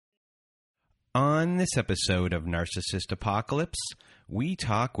On this episode of Narcissist Apocalypse, we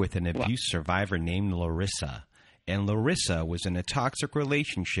talk with an abuse survivor named Larisa. And Larisa was in a toxic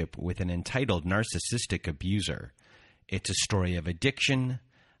relationship with an entitled narcissistic abuser. It's a story of addiction,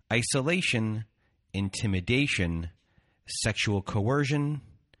 isolation, intimidation, sexual coercion,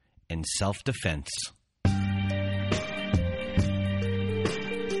 and self-defense.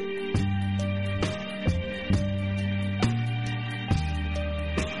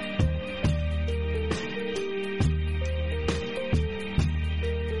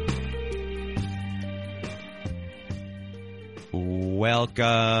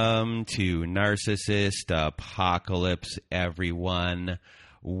 Welcome to Narcissist Apocalypse, everyone.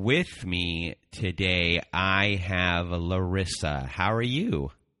 With me today, I have Larisa. How are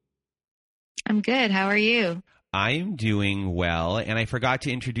you? I'm good. How are you? I'm doing well, and I forgot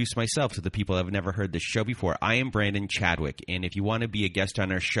to introduce myself to the people that have never heard this show before. I am Brandon Chadwick, and if you want to be a guest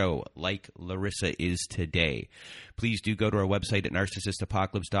on our show, like Larisa is today, please do go to our website at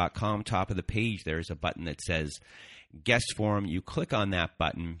narcissistapocalypse.com. Top of the page, there's a button that says Guest Forum. You click on that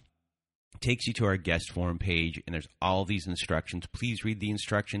button, takes you to our guest forum page, and there's all these instructions. Please read the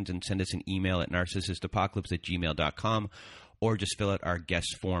instructions and send us an email at narcissistapocalypse@gmail.com, or just fill out our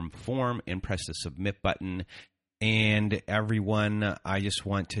guest form and press the submit button. And everyone, I just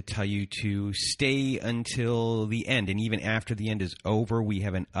want to tell you to stay until the end. And even after the end is over, we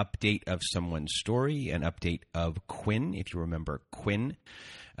have an update of someone's story, an update of Quinn, if you remember Quinn,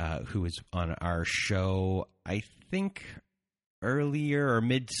 who was on our show, I think, earlier or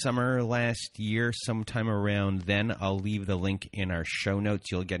midsummer last year, sometime around then. I'll leave the link in our show notes.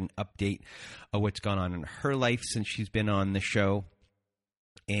 You'll get an update of what's gone on in her life since she's been on the show.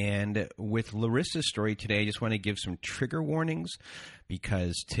 And with Larisa's story today, I just want to give some trigger warnings,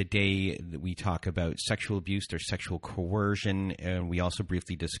 because today we talk about sexual abuse or sexual coercion, and we also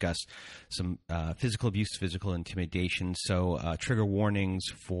briefly discuss some physical abuse, physical intimidation. So trigger warnings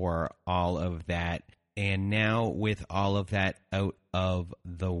for all of that. And now, with all of that out of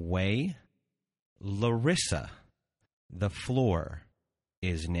the way, Larisa, the floor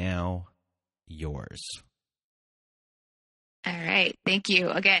is now yours. All right. Thank you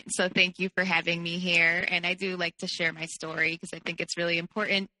again. So thank you for having me here. And I do like to share my story because I think it's really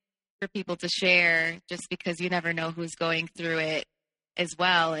important for people to share, just because you never know who's going through it as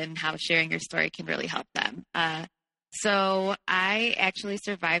well, and how sharing your story can really help them. So I actually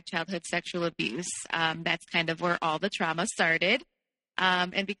survived childhood sexual abuse. That's kind of where all the trauma started.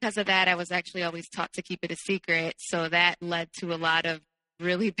 And because of that, I was actually always taught to keep it a secret. So that led to a lot of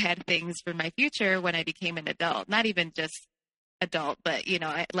really bad things for my future when I became an adult. Not even just adult, but, you know,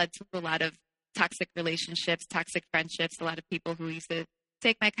 it led to a lot of toxic relationships, toxic friendships, a lot of people who used to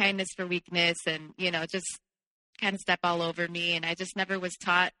take my kindness for weakness and, you know, just kind of step all over me. And I just never was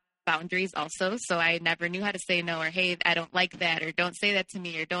taught boundaries also. So I never knew how to say no, or, hey, I don't like that, or don't say that to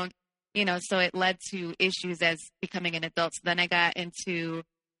me, or don't, you know, so it led to issues as becoming an adult. So then I got into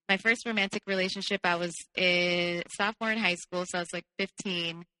my first romantic relationship. I was a sophomore in high school. So I was like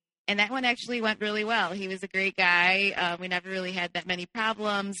 15. And that one actually went really well. He was a great guy. We never really had that many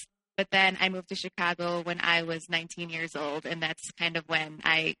problems. But then I moved to Chicago when I was 19 years old. And that's kind of when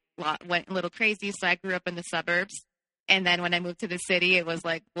I went a little crazy. So I grew up in the suburbs. And then when I moved to the city, it was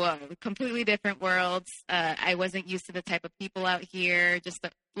like, whoa, completely different worlds. I wasn't used to the type of people out here, just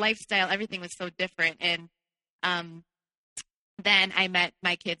the lifestyle. Everything was so different. And then I met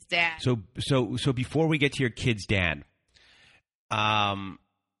my kid's dad. So before we get to your kid's dad,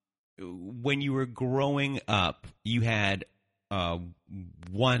 when you were growing up, you had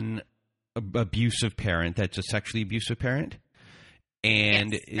one abusive parent that's a sexually abusive parent,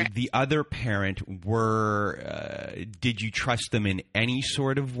 and yes, the other parent did you trust them in any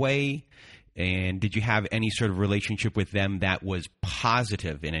sort of way? And did you have any sort of relationship with them that was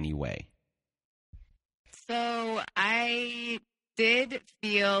positive in any way? So I did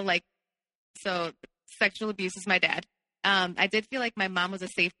feel like, sexual abuse is my dad. I did feel like my mom was a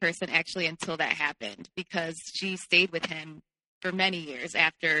safe person actually until that happened, because she stayed with him for many years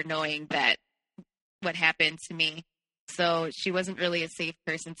after knowing that what happened to me. So she wasn't really a safe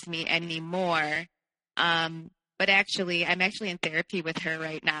person to me anymore. But actually, I'm actually in therapy with her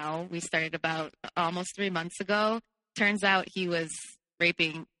right now. We started about almost 3 months ago. Turns out he was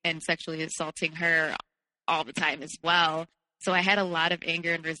raping and sexually assaulting her all the time as well. So I had a lot of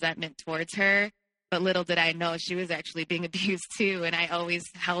anger and resentment towards her. But little did I know she was actually being abused too. And I always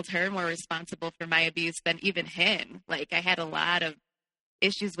held her more responsible for my abuse than even him. Like, I had a lot of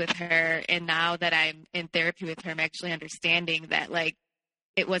issues with her. And now that I'm in therapy with her, I'm actually understanding that, like,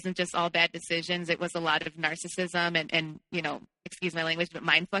 it wasn't just all bad decisions. It was a lot of narcissism and excuse my language, but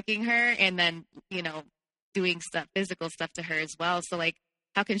mind fucking her, and then, doing stuff, physical stuff to her as well. So like,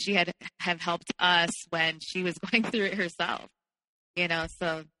 how can she have helped us when she was going through it herself?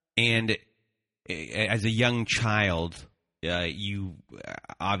 So. And as a young child, you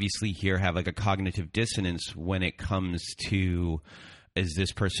obviously here have like a cognitive dissonance when it comes to, is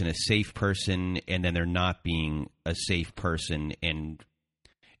this person a safe person, and then they're not being a safe person, and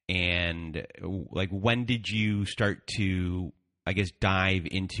like, when did you start to, I guess, dive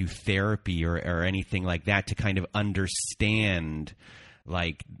into therapy or anything like that to kind of understand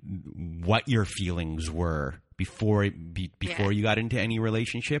like what your feelings were before you got into any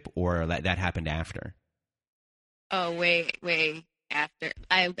relationship, or that happened after? Oh, way after.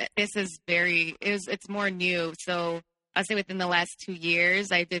 It's more new. So I'll say within the last 2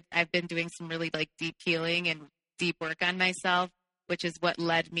 years, I've been doing some really like deep healing and deep work on myself, which is what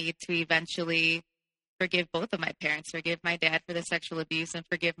led me to eventually forgive both of my parents, forgive my dad for the sexual abuse, and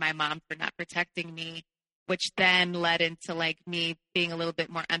forgive my mom for not protecting me, which then led into like me being a little bit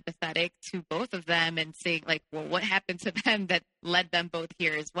more empathetic to both of them and saying like, well, what happened to them that led them both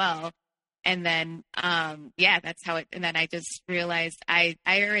here as well? And then, that's how and then I just realized I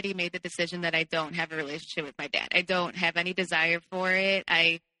already made the decision that I don't have a relationship with my dad. I don't have any desire for it.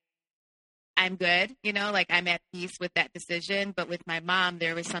 I'm good, like I'm at peace with that decision. But with my mom,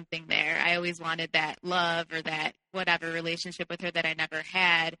 there was something there. I always wanted that love or that whatever relationship with her that I never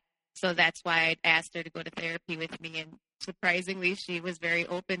had. So that's why I asked her to go to therapy with me. And surprisingly, she was very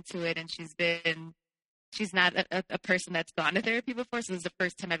open to it. And she's not a person that's gone to therapy before. So this is the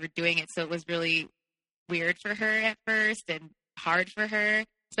first time ever doing it. So it was really weird for her at first and hard for her,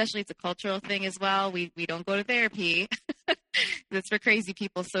 especially it's a cultural thing as well. We don't go to therapy. That's for crazy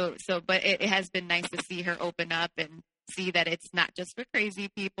people. But it has been nice to see her open up and see that it's not just for crazy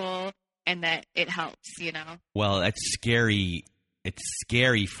people and that it helps, Well, that's scary. It's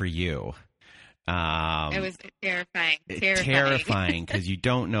scary for you. It was terrifying because you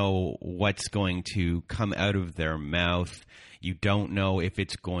don't know what's going to come out of their mouth. You don't know if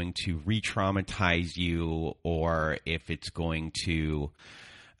it's going to re-traumatize you or if it's going to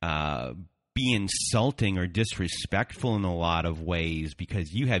be insulting or disrespectful in a lot of ways,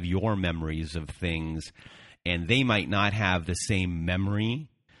 because you have your memories of things and they might not have the same memory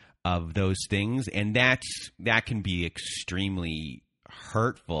of those things. And that can be extremely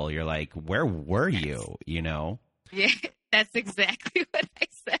hurtful. You're like, where were you? Yeah, that's exactly what I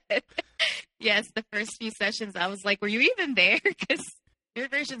said. Yes, the first few sessions, I was like, were you even there? Because your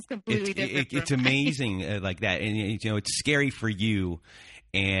version's completely different. It's amazing like that. And, it's scary for you.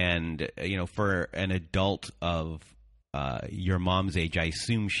 And, for an adult of your mom's age, I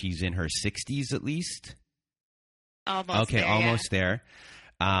assume she's in her 60s at least? Almost there.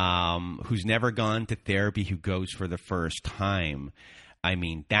 Who's never gone to therapy, who goes for the first time. I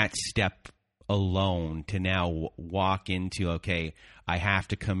mean, that step alone to now walk into, okay, I have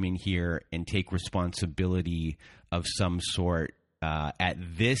to come in here and take responsibility of some sort at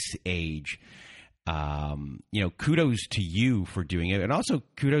this age. Kudos to you for doing it, and also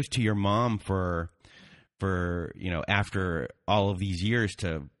kudos to your mom for after all of these years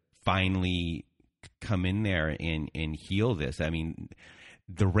to finally come in there and heal this. I mean,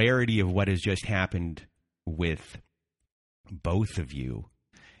 the rarity of what has just happened with both of you.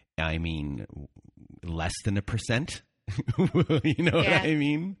 I mean, less than 1%. You know what I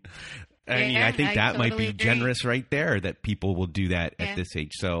mean? I think that might be generous right there, that people will do that at this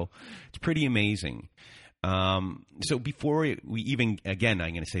age. So it's pretty amazing. So before we even, again,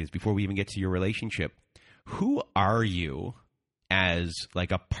 I'm going to say this, before we even get to your relationship, who are you as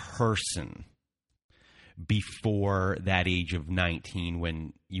like a person before that age of 19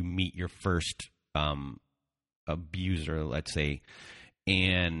 when you meet your first abuser, let's say,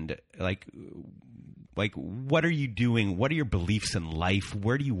 and like what are you doing? What are your beliefs in life?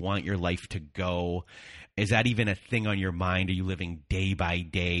 Where do you want your life to go? Is that even a thing on your mind? Are you living day by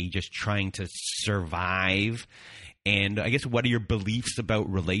day, just trying to survive? And I guess, what are your beliefs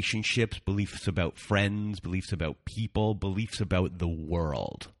about relationships, beliefs about friends, beliefs about people, beliefs about the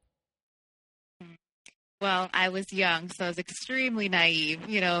world? Well, I was young, so I was extremely naive,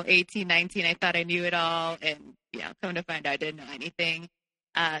 18, 19. I thought I knew it all. And, come to find out I didn't know anything.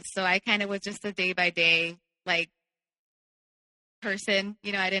 So I kind of was just a day by day, like, person.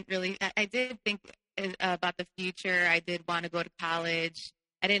 I did think about the future. I did want to go to college.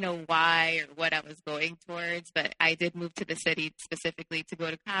 I didn't know why or what I was going towards, but I did move to the city specifically to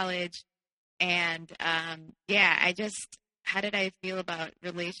go to college. And, how did I feel about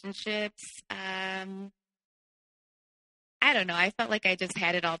relationships? I don't know. I felt like I just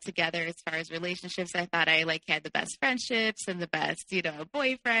had it all together as far as relationships. I thought I like had the best friendships and the best,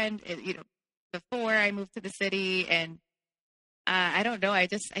 boyfriend, before I moved to the city. And I don't know. I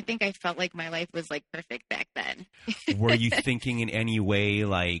think I felt like my life was like perfect back then. Were you thinking in any way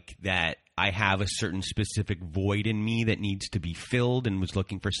like that I have a certain specific void in me that needs to be filled and was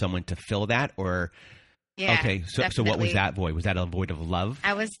looking for someone to fill that? Or, Yeah, okay, so what was that void? Was that a void of love?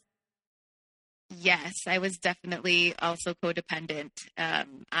 Yes, I was definitely also codependent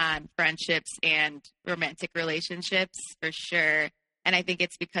on friendships and romantic relationships for sure. And I think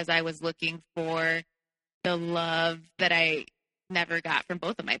it's because I was looking for the love that I never got from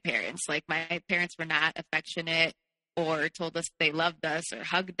both of my parents. Like my parents were not affectionate or told us they loved us or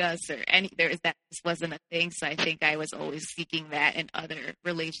hugged us or that just wasn't a thing. So I think I was always seeking that in other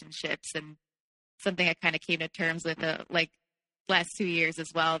relationships, and something I kind of came to terms with last 2 years as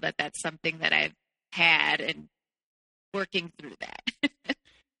well, that's something that I've had and working through that.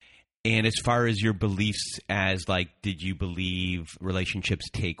 And as far as your beliefs as did you believe relationships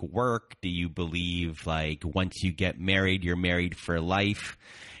take work? Do you believe once you get married, you're married for life?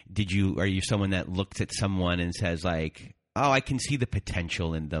 Are you someone that looks at someone and says oh, I can see the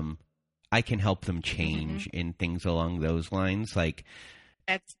potential in them. I can help them change in things along those lines?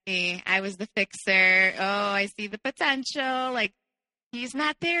 That's me. I was the fixer. Oh, I see the potential. He's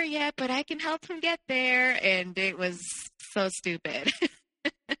not there yet, but I can help him get there. And it was so stupid.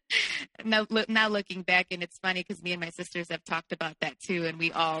 Now looking back, and it's funny because me and my sisters have talked about that too, and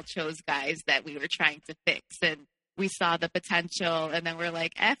we all chose guys that we were trying to fix, and we saw the potential, and then we're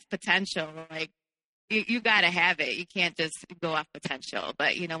like, F potential, you got to have it. You can't just go off potential.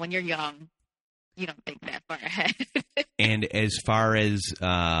 But, when you're young, you don't think that far ahead. And as far as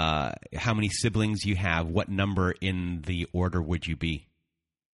how many siblings you have, what number in the order would you be?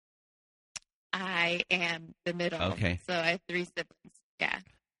 I am the middle. Okay. So I have 3 siblings. Yeah.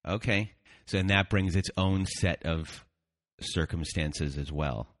 Okay. So, and that brings its own set of circumstances as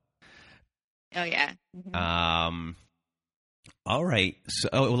well. Oh, yeah. Mm-hmm. All right.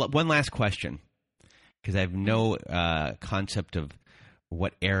 So, one last question, because I have no concept of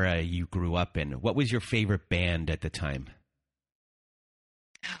what era you grew up in. What was your favorite band at the time?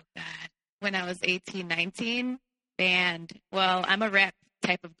 Oh, God. When I was 18, 19, band. Well, I'm a rap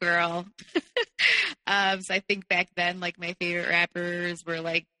type of girl. So I think back then, my favorite rappers were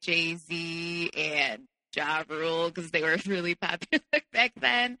Jay-Z and Ja Rule, because they were really popular back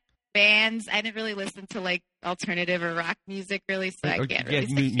then. Bands, I didn't really listen to alternative or rock music really, so I can't really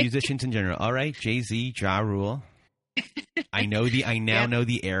say. Musicians in general. All right, Jay-Z, Ja Rule. I know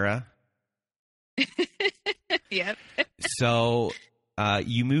the era. Yep. So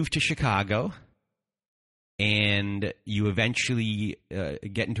you moved to Chicago, and you eventually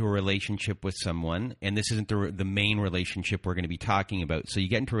get into a relationship with someone, and this isn't the main relationship we're going to be talking about. So you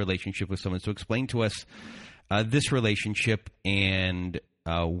get into a relationship with someone. So explain to us this relationship and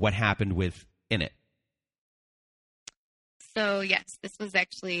what happened in it. So, yes, this was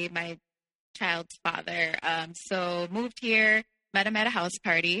actually my child's father. So moved here, met him at a house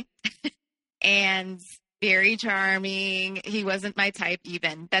party, and very charming. He wasn't my type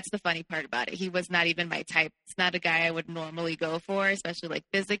even. That's the funny part about it. He was not even my type. It's not a guy I would normally go for, especially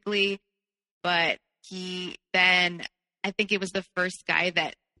physically. But I think it was the first guy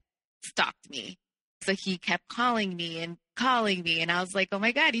that stalked me. So he kept calling me. And I was like, oh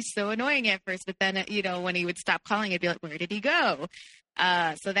my God, he's so annoying at first. But then, when he would stop calling, I'd be like, where did he go?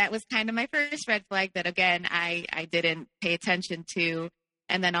 So that was kind of my first red flag that, again, I didn't pay attention to.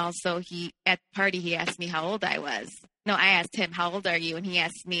 And then also at the party, he asked me how old I was. No, I asked him, how old are you? And he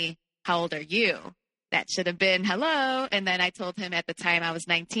asked me, how old are you? That should have been hello. And then I told him at the time I was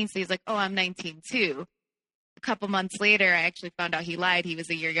 19. So he's like, oh, I'm 19 too. A couple months later, I actually found out he lied. He was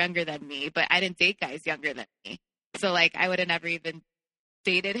a year younger than me, but I didn't date guys younger than me. So I would have never even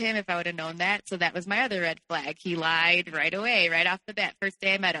dated him if I would have known that. So that was my other red flag. He lied right away, right off the bat. First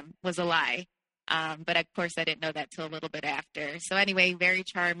day I met him was a lie. But of course I didn't know that till a little bit after. So anyway, very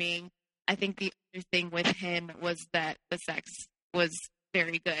charming. I think the other thing with him was that the sex was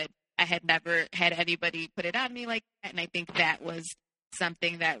very good. I had never had anybody put it on me like that. And I think that was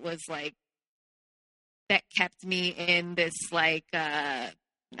something that was that kept me in this I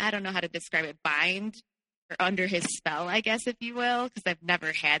don't know how to describe it, bind or under his spell, I guess, if you will, because I've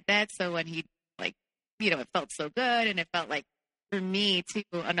never had that. So when he it felt so good, and it felt like, for me too,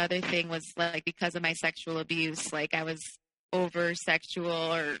 another thing was because of my sexual abuse, I was over sexual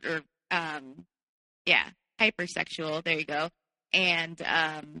or hypersexual. There you go. And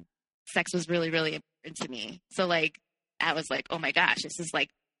sex was really, really important to me. So I was like, oh my gosh, this is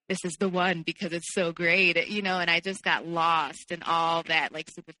this is the one because it's so great, you know, and I just got lost in all that like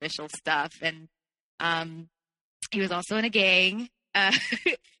superficial stuff. And he was also in a gang. Uh,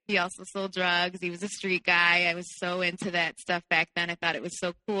 he also sold drugs. He was a street guy. I was so into that stuff back then. I thought it was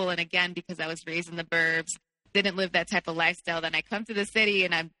so cool. And again, because I was raised in the burbs, didn't live that type of lifestyle. Then I come to the city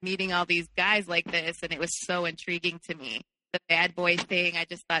and I'm meeting all these guys like this. And it was so intriguing to me. The bad boy thing, I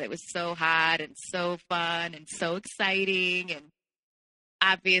just thought it was so hot and so fun and so exciting. And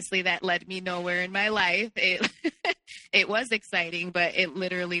obviously that led me nowhere in my life. It was exciting, but it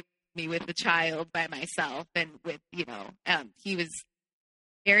literally left me with the child by myself. And with, you know, he was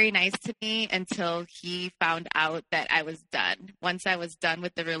very nice to me until he found out that I was done. Once I was done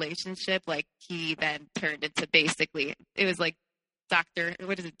with the relationship, like he then turned into basically, it was like Dr.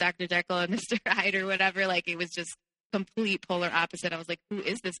 Jekyll and Mr. Hyde or whatever. Like it was just complete polar opposite. I was like, who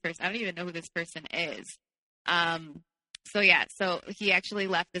is this person? I don't even know who this person is. So he actually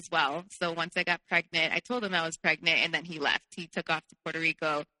left as well. So once I got pregnant, I told him I was pregnant and then he left. He took off to Puerto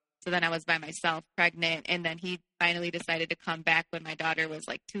Rico. So then I was by myself pregnant, and then he finally decided to come back when my daughter was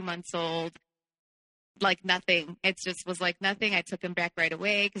like 2 months old. Like nothing. It just was like nothing. I took him back right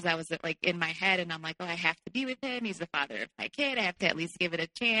away because I was like in my head and I'm like, oh, I have to be with him. He's the father of my kid. I have to at least give it a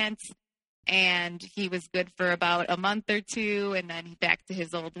chance. And he was good for about a month or two. And then he back to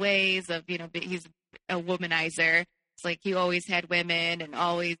his old ways of, you know, he's a womanizer. It's like he always had women and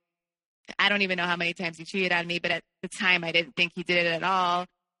always, I don't even know how many times he cheated on me, but at the time I didn't think he did it at all.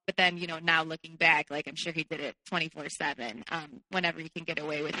 But then, you know, now looking back, like I'm sure he did it 24/7, whenever he can get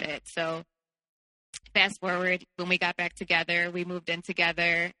away with it. So fast forward, when we got back together, we moved in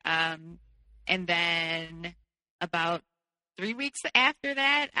together. And then about 3 weeks after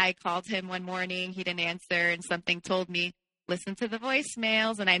that, I called him one morning. He didn't answer, and something told me, listen to the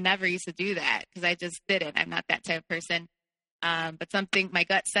voicemails. And I never used to do that because I just didn't. I'm not that type of person. But something, my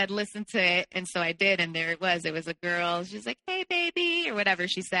gut said, listen to it. And so I did. And there it was. It was a girl. She was like, hey, baby, or whatever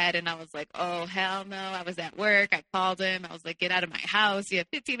she said. And I was like, oh, hell no. I was at work. I called him. I was like, get out of my house. You have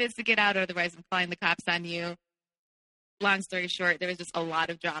 15 minutes to get out. Otherwise, I'm calling the cops on you. Long story short, there was just a lot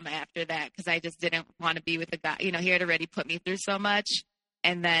of drama after that because I just didn't want to be with a guy. You know, he had already put me through so much.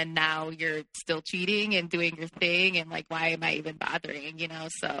 And then now you're still cheating and doing your thing. And like, why am I even bothering? You know,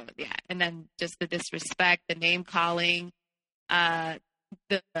 so yeah. And then just the disrespect, the name calling.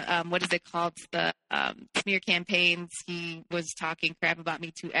 What is it called? The smear campaigns. He was talking crap about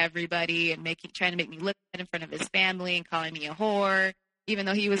me to everybody and trying to make me look bad in front of his family and calling me a whore, even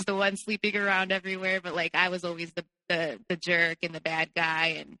though he was the one sleeping around everywhere. But like I was always the jerk and the bad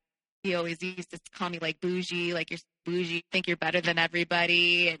guy, and he always used to call me like bougie, like you're bougie, think you're better than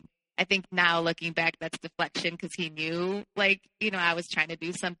everybody. And I think now looking back, that's deflection because he knew, like, you know, I was trying to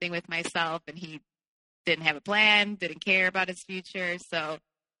do something with myself, and he didn't have a plan, didn't care about his future. So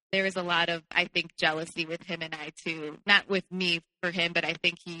there was a lot of, I think, jealousy with him and I too. Not with me for him, but I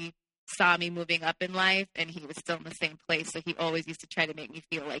think he saw me moving up in life and he was still in the same place. So he always used to try to make me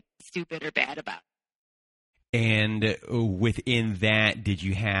feel like stupid or bad about it. And within that, did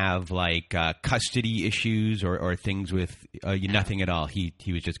you have like custody issues or things with nothing at all? He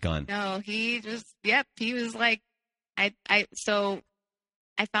was just gone. No, he just, he was like, so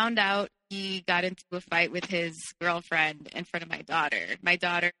I found out he got into a fight with his girlfriend in front of my daughter. My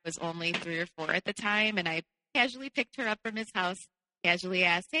daughter was only 3 or 4 at the time, and I casually picked her up from his house, casually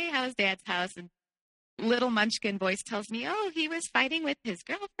asked, hey, how's Dad's house? And little munchkin voice tells me, oh, he was fighting with his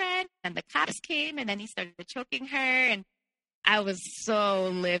girlfriend, and the cops came, and then he started choking her. And I was so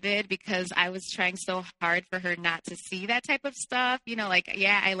livid because I was trying so hard for her not to see that type of stuff. You know, like,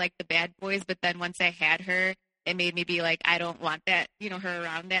 yeah, I like the bad boys, but then once I had her, it made me be like, I don't want that, you know, her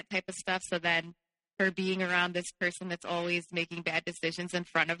around that type of stuff. So then her being around this person that's always making bad decisions in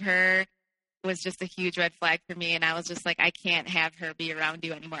front of her was just a huge red flag for me. And I was just like, I can't have her be around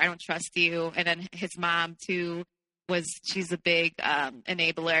you anymore. I don't trust you. And then his mom too she's a big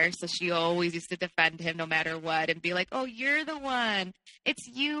enabler. So she always used to defend him no matter what and be like, oh, you're the one. It's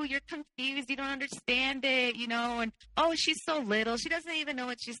you. You're confused. You don't understand it, you know? And, oh, she's so little. She doesn't even know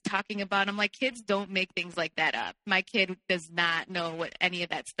what she's talking about. I'm like, kids don't make things like that up. My kid does not know what any of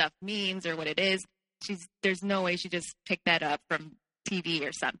that stuff means or what it is. There's no way she just picked that up from TV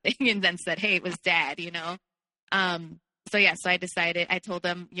or something and then said, hey, it was Dad, you know? So I told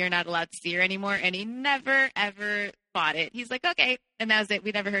him, you're not allowed to see her anymore. And he never, ever fought it. He's like, okay. And that was it.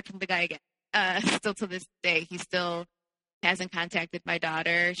 We never heard from the guy again. Still to this day, he still hasn't contacted my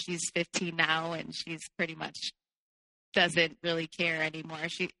daughter. She's 15 now, and she's pretty much doesn't really care anymore.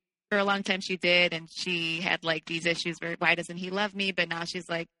 For a long time she did, and she had like these issues where, why doesn't he love me? But now she's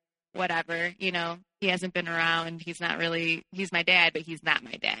like, whatever, you know, he hasn't been around. He's my dad, but he's not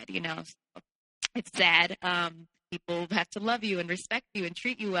my dad, you know. So it's sad. People have to love you and respect you and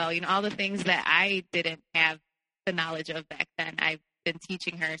treat you well. You know, all the things that I didn't have the knowledge of back then. I've been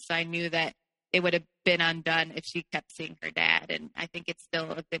teaching her, so I knew that it would have been undone if she kept seeing her dad. And I think it's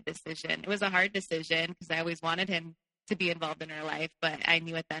still a good decision. It was a hard decision because I always wanted him to be involved in her life, but I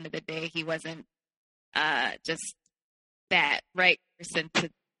knew at the end of the day he wasn't just that right person to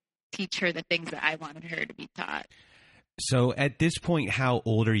teach her the things that I wanted her to be taught. So at this point, how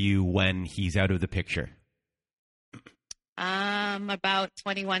old are you when he's out of the picture? About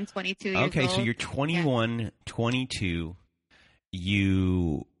 21, 22 years old. Okay, so you're 21, yeah. 22.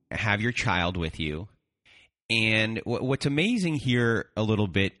 You have your child with you. And what's amazing here a little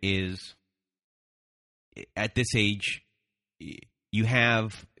bit is at this age, you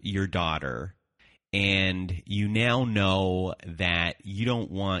have your daughter, and you now know that you don't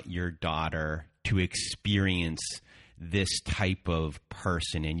want your daughter to experience this type of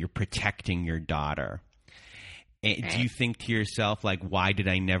person, and you're protecting your daughter. And do you think to yourself, like, why did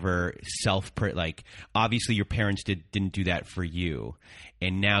I never like, obviously your parents didn't do that for you,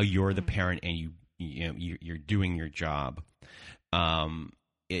 and now you're the parent and you're doing your job. Do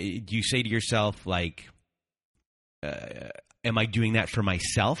you say to yourself, like, am I doing that for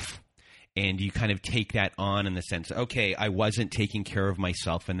myself? And you kind of take that on in the sense, okay, I wasn't taking care of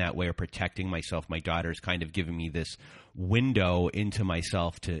myself in that way or protecting myself. My daughter's kind of giving me this window into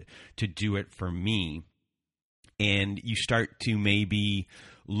myself to do it for me. And you start to maybe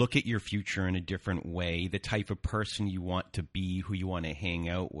look at your future in a different way, the type of person you want to be, who you want to hang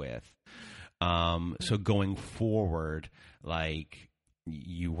out with. So going forward, like,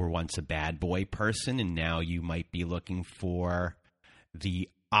 you were once a bad boy person, and now you might be looking for the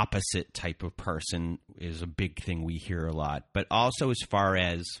opposite type of person is a big thing we hear a lot. But also, as far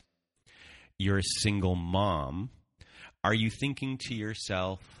as you're a single mom, are you thinking to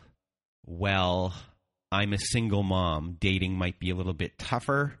yourself, well, I'm a single mom, dating might be a little bit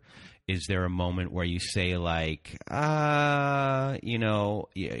tougher? Is there a moment where you say, like, that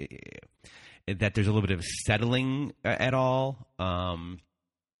there's a little bit of settling at all? And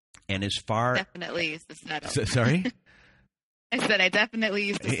as far... Definitely used to settle. Sorry? I said I definitely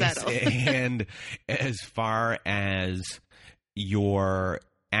used to settle. And as far as your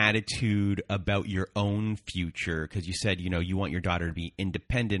attitude about your own future, because you said, you want your daughter to be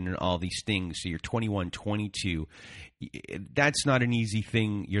independent and all these things. So you're 21, 22. That's not an easy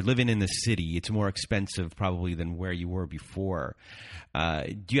thing. You're living in the city. It's more expensive probably than where you were before.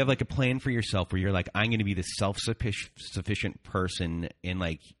 Do you have like a plan for yourself where you're like, I'm going to be the self-sufficient person, and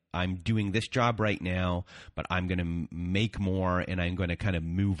like, I'm doing this job right now, but I'm going to make more, and I'm going to kind of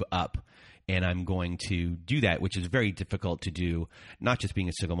move up, and I'm going to do that, which is very difficult to do, not just being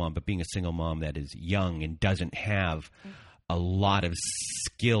a single mom, but being a single mom that is young and doesn't have a lot of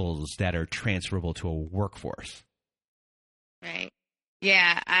skills that are transferable to a workforce. Right.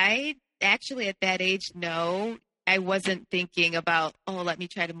 Yeah. I actually, at that age, no, I wasn't thinking about, let me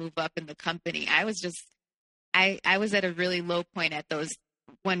try to move up in the company. I was just, I was at a really low point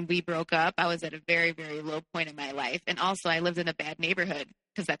when we broke up. I was at a very, very low point in my life. And also I lived in a bad neighborhood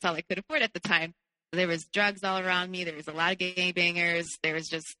because that's all I could afford at the time. There was drugs all around me. There was a lot of gangbangers. There was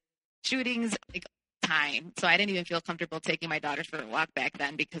just shootings like time. So I didn't even feel comfortable taking my daughter for a walk back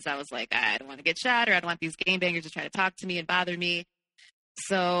then because I was like, I don't want to get shot, or I don't want these gangbangers to try to talk to me and bother me.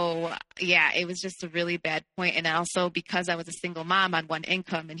 So yeah, it was just a really bad point. And also because I was a single mom on one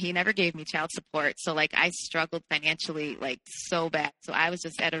income, and he never gave me child support. So like I struggled financially like so bad. So I was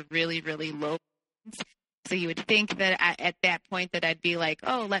just at a really, really low point. So you would think that at that point that I'd be like,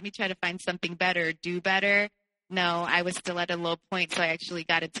 let me try to find something better, do better. No, I was still at a low point. So I actually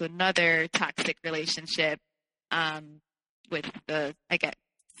got into another toxic relationship with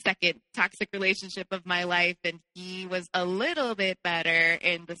second toxic relationship of my life, and he was a little bit better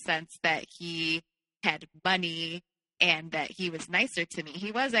in the sense that he had money and that he was nicer to me.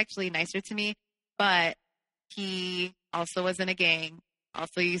 He was actually nicer to me, but he also was in a gang,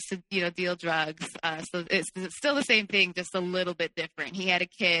 also used to deal drugs, so it's still the same thing, just a little bit different. He had a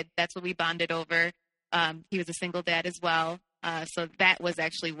kid, that's what we bonded over. He was a single dad as well, so that was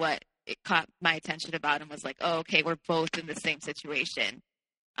actually what it caught my attention about him, was like, okay, we're both in the same situation.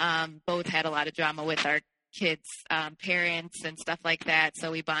 Both had a lot of drama with our kids' parents and stuff like that.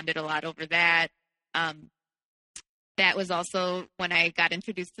 So we bonded a lot over that. That was also when I got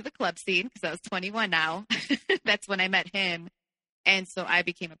introduced to the club scene, because I was 21 now. That's when I met him. And so I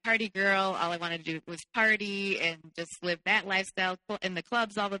became a party girl. All I wanted to do was party and just live that lifestyle in the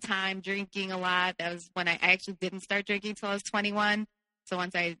clubs all the time, drinking a lot. That was when I actually didn't start drinking until I was 21. So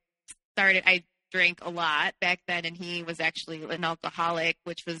once I started, I drank a lot back then, and he was actually an alcoholic,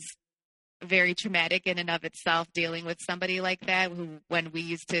 which was very traumatic in and of itself, dealing with somebody like that who, when we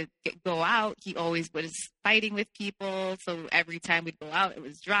used to go out, he always was fighting with people. So every time we'd go out, it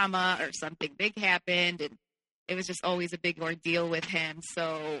was drama or something big happened, and it was just always a big ordeal with him.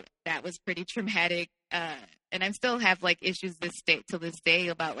 So that was pretty traumatic. And I still have like issues to this day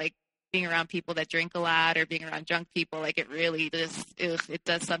about like being around people that drink a lot or being around drunk people. Like it really just, it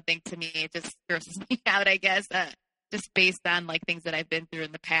does something to me. It just grosses me out, I guess. Just based on like things that I've been through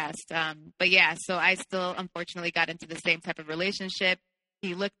in the past. But yeah, so I still unfortunately got into the same type of relationship.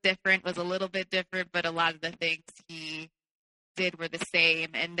 He looked different, was a little bit different, but a lot of the things he did were the same.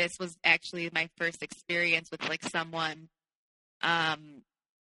 And this was actually my first experience with like someone,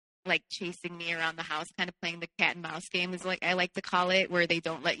 like chasing me around the house, kind of playing the cat and mouse game is like, I like to call it, where they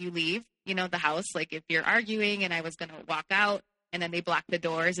don't let you leave, the house. Like if you're arguing and I was going to walk out and then they block the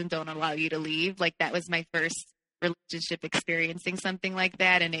doors and don't allow you to leave. Like that was my first relationship experiencing something like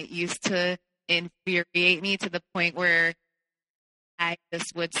that, and it used to infuriate me to the point where I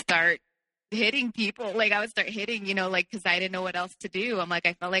just would start hitting people. Like I would start hitting, like because I didn't know what else to do. I'm like,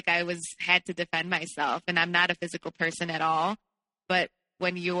 I felt like I had to defend myself, and I'm not a physical person at all. But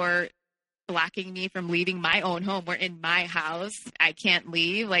when you're blocking me from leaving my own home, we're in my house, I can't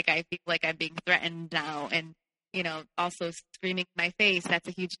leave. Like I feel like I'm being threatened now, and also screaming in my face. That's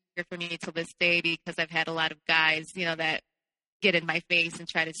a huge trigger for me to this day, because I've had a lot of guys, that get in my face and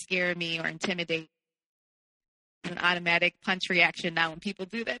try to scare me or intimidate. It's an automatic punch reaction now when people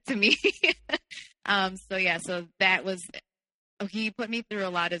do that to me. So that was, he put me through a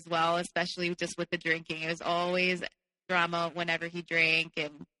lot as well, especially just with the drinking. It was always drama whenever he drank,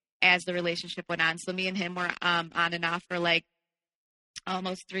 and as the relationship went on. So me and him were on and off for like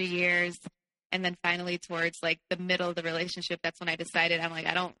almost 3 years. And then finally towards like the middle of the relationship, that's when I decided, I'm like,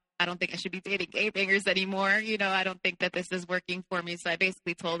 I don't think I should be dating gangbangers anymore. I don't think that this is working for me. So I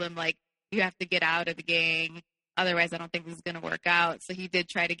basically told him, like, you have to get out of the gang. Otherwise, I don't think this is going to work out. So he did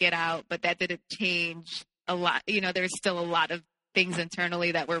try to get out, but that didn't change a lot. There was still a lot of things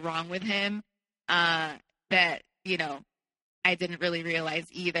internally that were wrong with him that, I didn't really realize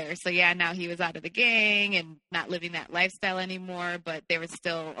either. So yeah, now he was out of the gang and not living that lifestyle anymore, but there was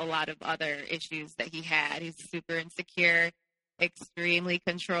still a lot of other issues that he had. He's super insecure, extremely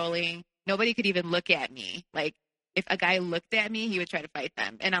controlling. Nobody could even look at me. Like if a guy looked at me, he would try to fight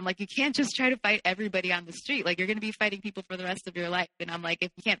them. And I'm like, you can't just try to fight everybody on the street. Like you're going to be fighting people for the rest of your life. And I'm like,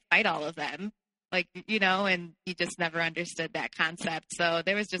 if you can't fight all of them, like, and he just never understood that concept. So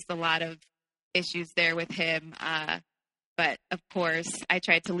there was just a lot of issues there with him. But of course, I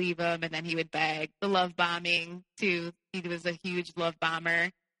tried to leave him, and then he would beg. The love bombing too. He was a huge love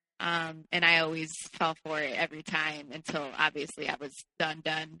bomber, and I always fell for it every time until obviously I was done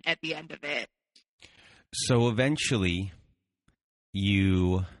at the end of it. So eventually,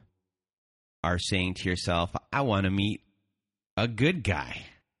 you are saying to yourself, "I want to meet a good guy,"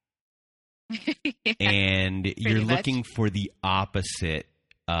 Yeah, and you're much looking for the opposite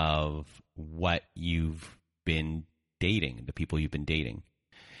of what you've been dating, the people you've been dating.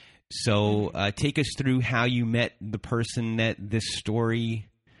 So take us through how you met the person that this story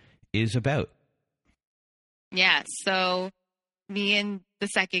is about. Yeah, so me and the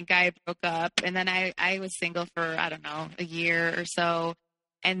second guy broke up, and then I was single for, I don't know, a year or so.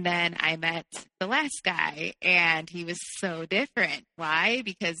 And then I met the last guy, and he was so different. Why?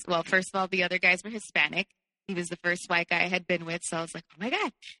 Because, well, first of all, the other guys were Hispanic. He was the first white guy I had been with. So I was like, oh my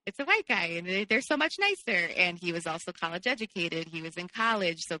God, it's a white guy. And they're so much nicer. And he was also college educated. He was in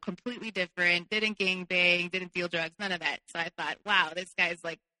college. So completely different. Didn't gangbang, didn't deal drugs, none of that. So I thought, wow, this guy's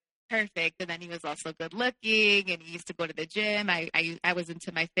like perfect. And then he was also good looking, and he used to go to the gym. I was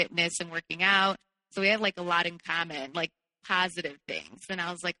into my fitness and working out. So we had like a lot in common, like positive things. And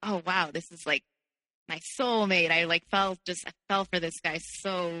I was like, oh wow, this is like my soulmate. I fell for this guy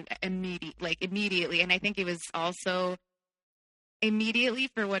so immediately. And I think it was also immediately,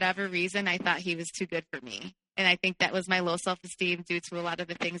 for whatever reason, I thought he was too good for me. And I think that was my low self-esteem due to a lot of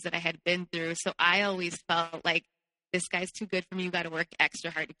the things that I had been through. So I always felt like this guy's too good for me. You got to work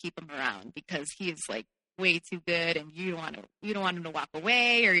extra hard to keep him around, because he is like way too good, and you don't want him to walk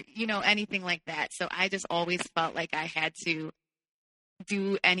away or, anything like that. So I just always felt like I had to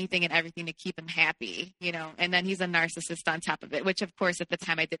do anything and everything to keep him happy, and then he's a narcissist on top of it, which of course at the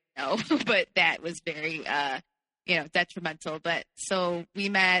time I didn't know, but that was very, detrimental. But so we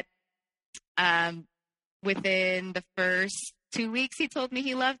met, within the first 2 weeks, he told me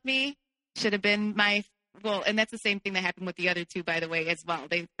he loved me. Should have been and that's the same thing that happened with the other two, by the way, as well.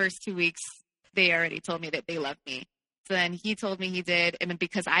 The first 2 weeks, they already told me that they loved me. So then he told me he did. And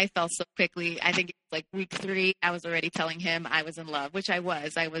because I fell so quickly, I think it was like week 3, I was already telling him I was in love, which I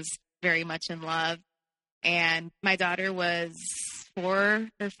was. I was very much in love. And my daughter was 4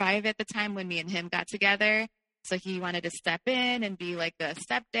 or 5 at the time when me and him got together. So he wanted to step in and be like a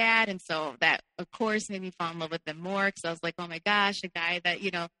stepdad. And so that, of course, made me fall in love with him more, because I was like, oh my gosh, a guy that,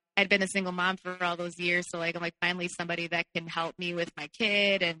 I'd been a single mom for all those years. So like, I'm like, finally somebody that can help me with my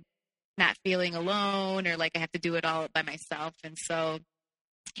kid and not feeling alone, or like I have to do it all by myself. And so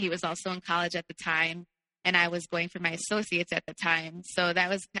he was also in college at the time, and I was going for my associates at the time. So that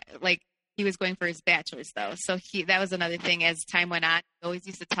was like, he was going for his bachelor's though. So that was another thing. As time went on, he always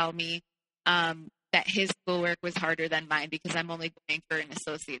used to tell me that his schoolwork was harder than mine, because I'm only going for an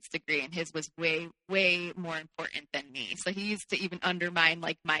associate's degree, and his was way, way more important than me. So he used to even undermine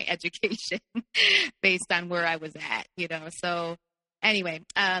like my education based on where I was at, So anyway,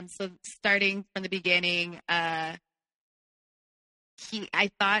 so starting from the beginning, I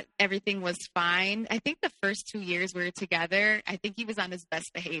thought everything was fine. I think the first 2 years we were together, I think he was on his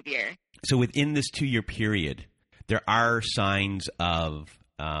best behavior. So within this 2-year period, there are signs of,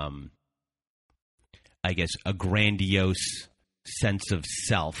 I guess, a grandiose sense of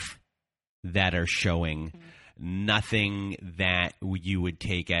self that are showing. Mm-hmm. Nothing that you would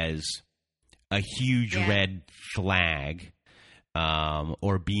take as a huge red flag,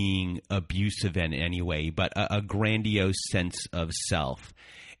 or being abusive in any way, but a grandiose sense of self.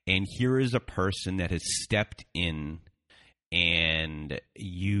 And here is a person that has stepped in, and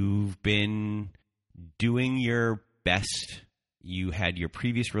you've been doing your best. You had your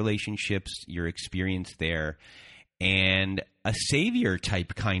previous relationships, your experience there, and a savior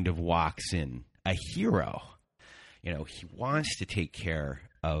type kind of walks in, a hero. He wants to take care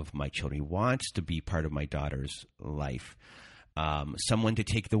of my children. He wants to be part of my daughter's life. Someone to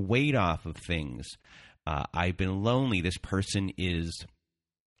take the weight off of things. I've been lonely. This person is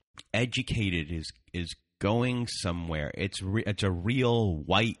educated, is going somewhere. It's a real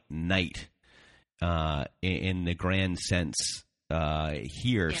white knight in the grand sense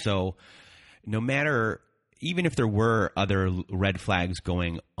here. Yeah. So no matter, even if there were other red flags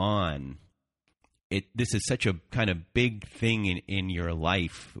going on, this is such a kind of big thing in your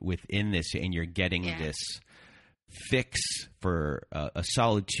life within this, and you're getting this fix for a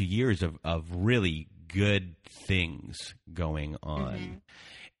solid 2 years of really good things going on.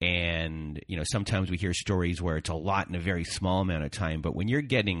 Mm-hmm. And, sometimes we hear stories where it's a lot in a very small amount of time, but when you're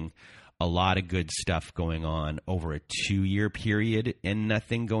getting a lot of good stuff going on over a 2-year period and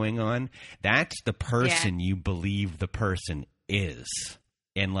nothing going on, that's the person you believe the person is.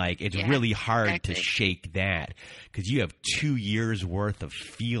 And it's really hard to shake that, because you have 2 years worth of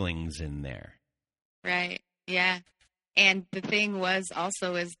feelings in there. Right. Yeah. And the thing was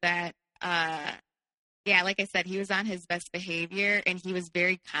also is that, like I said, he was on his best behavior, and he was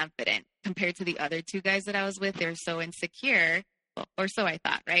very confident compared to the other 2 guys that I was with. They're so insecure, or so I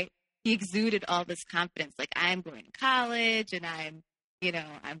thought, right? He exuded all this confidence. Like, I'm going to college, and I'm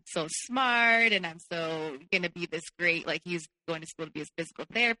so smart, and I'm so going to be this great, like, he's going to school to be a physical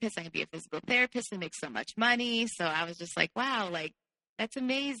therapist. I can be a physical therapist and make so much money. So I was just like, wow, like, that's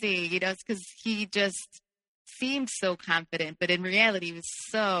amazing. It's because he just seemed so confident, but in reality, he was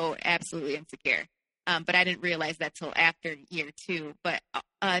so absolutely insecure. But I didn't realize that till after year 2. But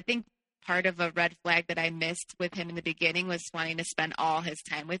I think part of a red flag that I missed with him in the beginning was wanting to spend all his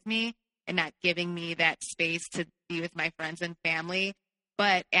time with me and not giving me that space to be with my friends and family.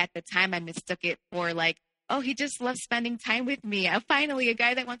 But at the time, I mistook it for like, oh, he just loves spending time with me. Finally, a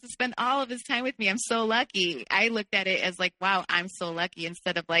guy that wants to spend all of his time with me. I'm so lucky. I looked at it as like, wow, I'm so lucky,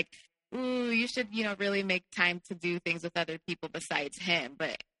 instead of like, ooh, you should, really make time to do things with other people besides him.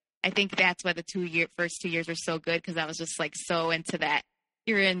 But I think that's why the first 2 years were so good, because I was just like so into that.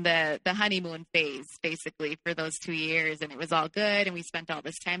 You're in the honeymoon phase, basically, for those 2 years, and it was all good, and we spent all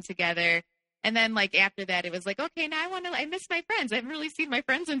this time together. And then, like, after that, it was like, okay, now I miss my friends. I haven't really seen my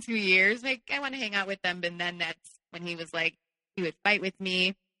friends in 2 years. Like, I want to hang out with them. And then that's when he was like, he would fight with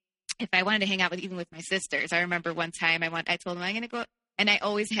me if I wanted to hang out even with my sisters. I remember one time I told him I'm going to go, and I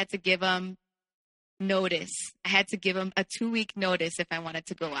always had to give him notice. I had to give him a 2-week notice if I wanted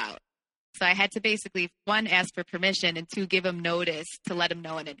to go out. So I had to basically, 1, ask for permission, and 2, give him notice to let him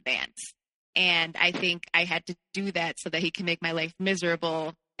know in advance. And I think I had to do that so that he can make my life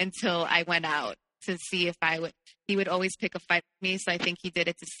miserable until I went out to see if he would always pick a fight with me. So I think he did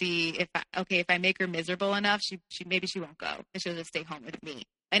it to see if I make her miserable enough, maybe she won't go, and she'll just stay home with me.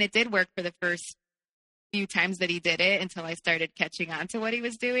 And it did work for the first few times that he did it, until I started catching on to what he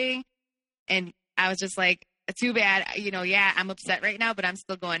was doing. And I was just like, too bad, yeah, I'm upset right now, but I'm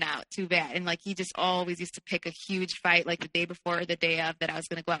still going out. Too bad. And like, he just always used to pick a huge fight, like the day before or the day of, that I was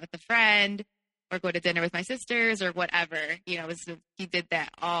going to go out with a friend or go to dinner with my sisters or whatever. He did that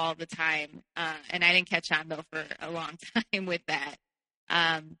all the time. And I didn't catch on though for a long time with that.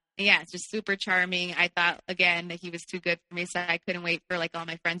 Yeah, it's just super charming. I thought again that he was too good for me, so I couldn't wait for like all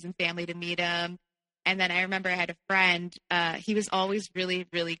my friends and family to meet him. And then I remember I had a friend, he was always really,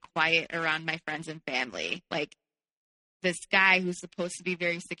 really quiet around my friends and family. Like this guy who's supposed to be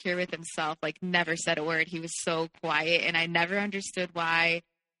very secure with himself, like never said a word. He was so quiet and I never understood why.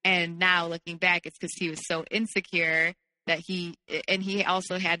 And now looking back, it's because he was so insecure that he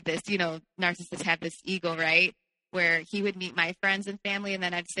also had this, narcissists have this ego, right? Where he would meet my friends and family. And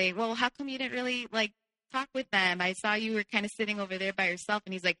then I'd say, well, how come you didn't really like talk with them? I saw you were kind of sitting over there by yourself.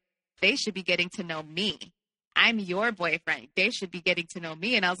 And he's like, they should be getting to know me. I'm your boyfriend. They should be getting to know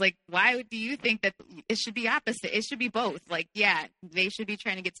me. And I was like, why do you think that it should be opposite? It should be both. Like, yeah, they should be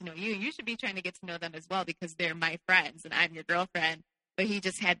trying to get to know you. You should be trying to get to know them as well because they're my friends and I'm your girlfriend. But he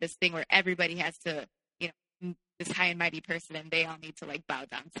just had this thing where everybody has to, this high and mighty person and they all need to like bow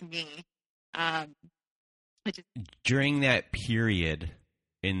down to me. During that period,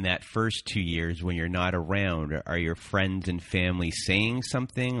 in that first 2 years when you're not around, are your friends and family saying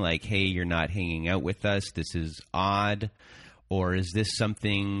something like, hey, you're not hanging out with us, this is odd? Or is this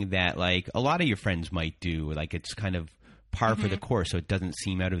something that like a lot of your friends might do, like it's kind of par for the course, so it doesn't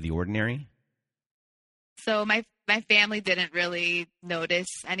seem out of the ordinary? So my family didn't really notice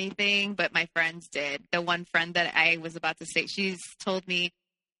anything, but my friends did. The one friend that I was about to say, she's told me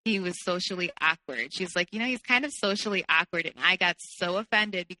he was socially awkward. She's like, he's kind of socially awkward. And I got so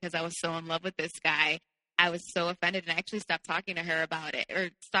offended because I was so in love with this guy. I was so offended and I actually stopped talking to her about it, or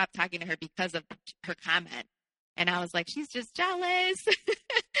stopped talking to her because of her comment. And I was like, she's just jealous.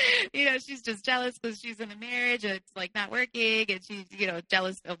 She's just jealous because she's in a marriage and it's like not working. And she's,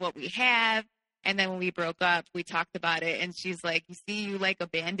 jealous of what we have. And then when we broke up, we talked about it. And she's like, you see, you like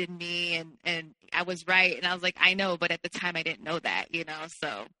abandoned me. And I was right. And I was like, I know. But at the time, I didn't know that,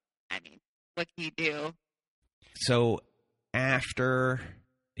 So, I mean, what can you do? So after,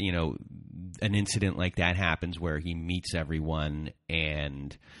 an incident like that happens where he meets everyone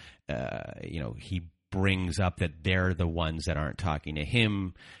and, he brings up that they're the ones that aren't talking to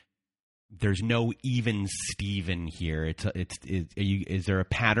him. There's no even Steven here. Is there a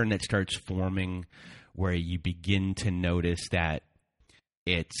pattern that starts forming where you begin to notice that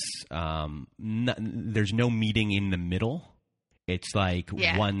it's there's no meeting in the middle? It's like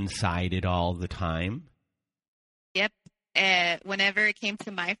one-sided all the time. Yep. Whenever it came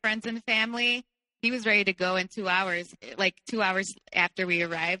to my friends and family, he was ready to go in 2 hours. Like 2 hours after we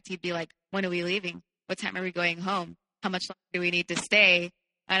arrived, he'd be like, when are we leaving? What time are we going home? How much longer do we need to stay?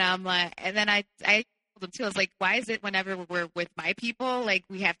 And I'm like, and then I told him too, I was like, why is it whenever we're with my people, like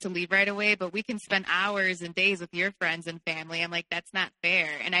we have to leave right away, but we can spend hours and days with your friends and family? I'm like, that's not fair.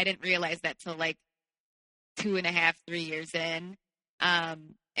 And I didn't realize that till like 2.5, 3 years in.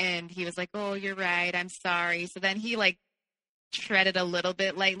 And he was like, oh, you're right. I'm sorry. So then he like treaded a little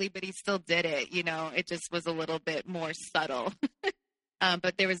bit lightly, but he still did it. It just was a little bit more subtle.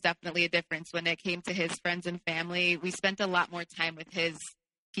 But there was definitely a difference when it came to his friends and family. We spent a lot more time with his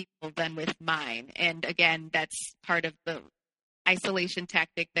people than with mine. And again, that's part of the isolation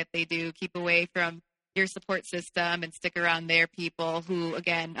tactic that they do. Keep away from your support system and stick around their people who,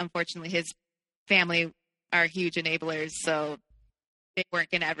 again, unfortunately, his family are huge enablers. So they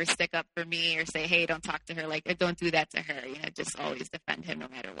weren't going to ever stick up for me or say, hey, don't talk to her. Like, don't do that to her. Just always defend him no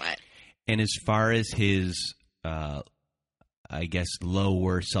matter what. And as far as his, I guess,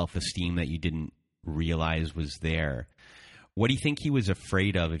 lower self-esteem that you didn't realize was there, what do you think he was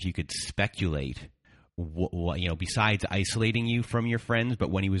afraid of, if you could speculate, besides isolating you from your friends, but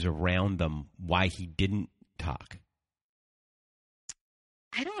when he was around them, why he didn't talk?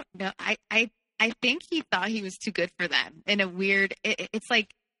 I don't know. I think he thought he was too good for them in a weird, it's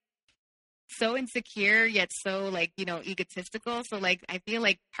like so insecure, yet so like, egotistical. So like, I feel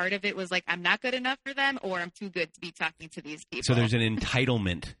like part of it was like, I'm not good enough for them, or I'm too good to be talking to these people. So there's an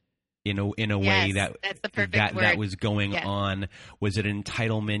entitlement in a way that's the perfect word. That was going on. Was it an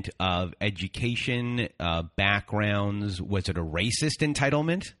entitlement of education, backgrounds? Was it a racist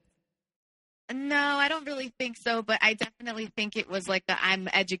entitlement? No, I don't really think so, but I definitely think it was like I'm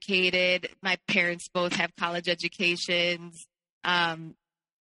educated. My parents both have college educations. I'm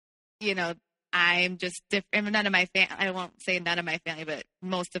just different. None of my family, I won't say none of my family, but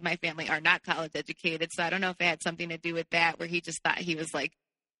most of my family are not college educated. So I don't know if it had something to do with that, where he just thought he was like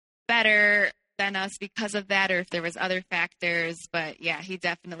better than us because of that, or if there was other factors. But yeah, he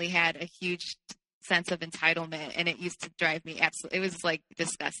definitely had a huge sense of entitlement, and it used to drive me absolutely, it was like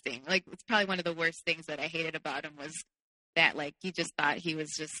disgusting. Like, it's probably one of the worst things that I hated about him was that, like, he just thought he was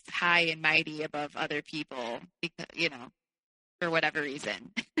just high and mighty above other people because, for whatever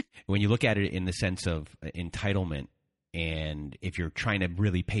reason. When you look at it in the sense of entitlement, and if you're trying to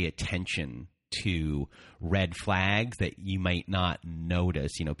really pay attention to red flags that you might not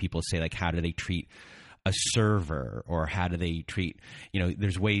notice, people say, like, how do they treat a server, or how do they treat,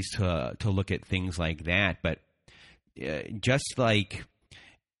 there's ways to look at things like that. But just like,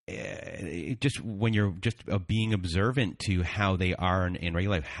 just when you're just being observant to how they are in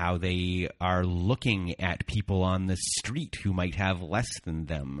regular life, how they are looking at people on the street who might have less than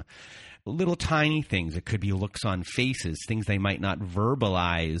them, little tiny things. It could be looks on faces, things they might not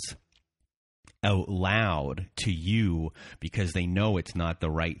verbalize out loud to you because they know it's not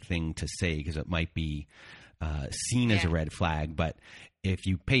the right thing to say, because it might be seen as a red flag. But if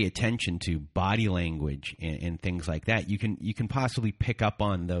you pay attention to body language and things like that, you can possibly pick up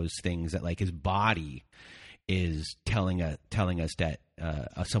on those things, that like his body is telling us that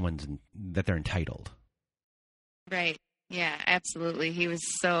that they're entitled. Right. Yeah, absolutely. He was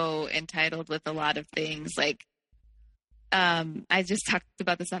so entitled with a lot of things. Like, I just talked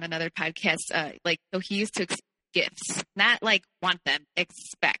about this on another podcast. So he used to expect gifts, not like want them,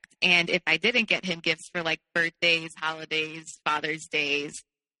 expect. And if I didn't get him gifts for like birthdays, holidays, Father's Days,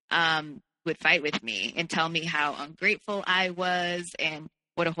 would fight with me and tell me how ungrateful I was and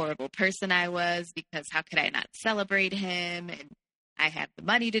what a horrible person I was, because how could I not celebrate him? And I have the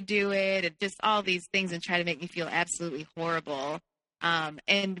money to do it, and just all these things, and try to make me feel absolutely horrible.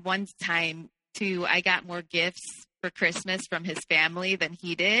 And one time too, I got more gifts for Christmas from his family than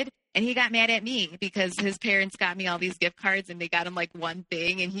he did. And he got mad at me because his parents got me all these gift cards and they got him like one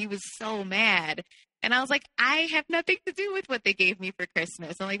thing, and he was so mad. And I was like, I have nothing to do with what they gave me for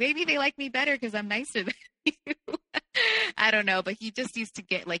Christmas. I'm like, maybe they like me better because I'm nicer than you. I don't know. But he just used to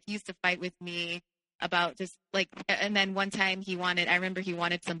he used to fight with me about just like, and then one time I remember he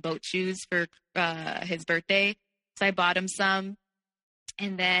wanted some boat shoes for his birthday. So I bought him some.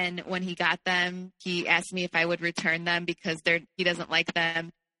 And then when he got them, he asked me if I would return them because he doesn't like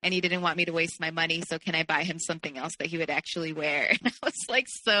them. And he didn't want me to waste my money. So can I buy him something else that he would actually wear? And I was like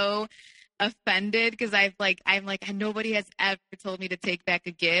so offended because I'm like, nobody has ever told me to take back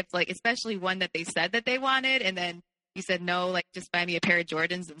a gift, like especially one that they said that they wanted. And then he said, no, like just buy me a pair of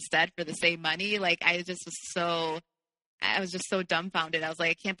Jordans instead for the same money. Like I was just so dumbfounded. I was like,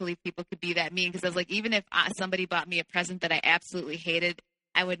 I can't believe people could be that mean. Because I was like, even if somebody bought me a present that I absolutely hated,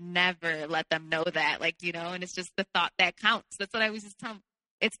 I would never let them know that, and it's just the thought that counts. That's what I was just telling them.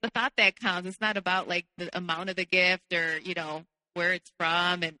 It's the thought that counts. It's not about like the amount of the gift or, where it's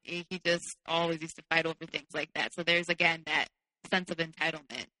from. And he just always used to fight over things like that. So there's, again, that sense of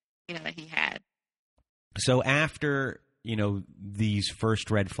entitlement, that he had. So after, these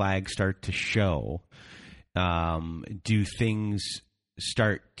first red flags start to show, do things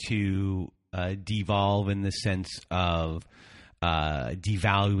start to devolve in the sense of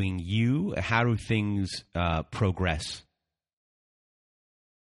devaluing you? How do things progress?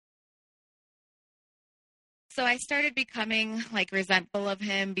 So I started becoming like resentful of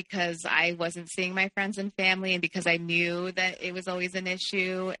him because I wasn't seeing my friends and family, and because I knew that it was always an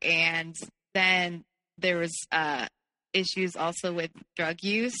issue. And then there was issues also with drug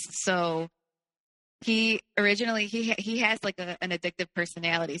use. So he has like an addictive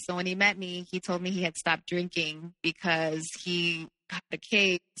personality. So when he met me, he told me he had stopped drinking because he got a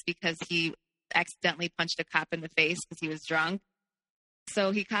case because he accidentally punched a cop in the face because he was drunk.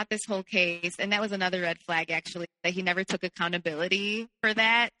 So he caught this whole case, and that was another red flag, actually, that he never took accountability for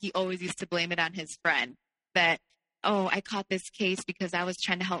that. He always used to blame it on his friend, that, oh, I caught this case because I was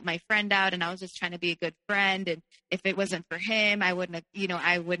trying to help my friend out, and I was just trying to be a good friend, and if it wasn't for him, I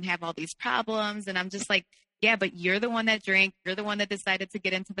wouldn't have all these problems. And I'm just like, yeah, but you're the one that drank. You're the one that decided to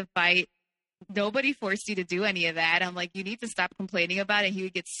get into the fight. Nobody forced you to do any of that. I'm like, you need to stop complaining about it. He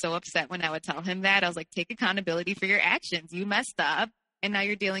would get so upset when I would tell him that. I was like, take accountability for your actions. You messed up. And now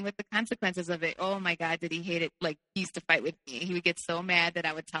you're dealing with the consequences of it. Oh my God, did he hate it? Like, he used to fight with me. He would get so mad that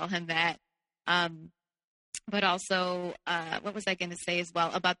I would tell him that. But also, what was I going to say as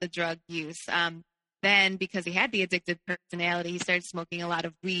well about the drug use? Then because he had the addictive personality, he started smoking a lot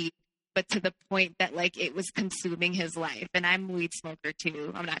of weed, but to the point that like it was consuming his life. And I'm a weed smoker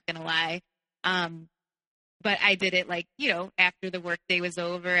too. I'm not going to lie. But I did it like, after the work day was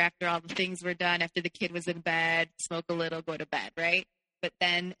over, after all the things were done, after the kid was in bed, smoke a little, go to bed, right? But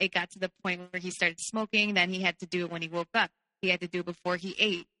then it got to the point where he started smoking. Then he had to do it when he woke up. He had to do it before he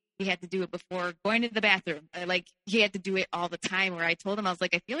ate. he had to do it before going to the bathroom. Like he had to do it all the time, where I told him, I was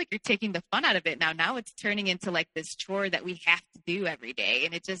like, I feel like you're taking the fun out of it now. Now it's turning into like this chore that we have to do every day.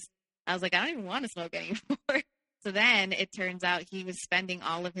 And I was like, I don't even want to smoke anymore. So then it turns out he was spending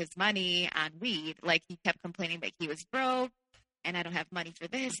all of his money on weed. Like he kept complaining that he was broke and I don't have money for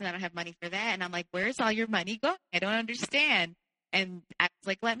this and I don't have money for that. And I'm like, where's all your money going? I don't understand. And I was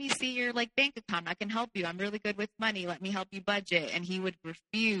like, let me see your like bank account. I can help you. I'm really good with money. Let me help you budget. And he would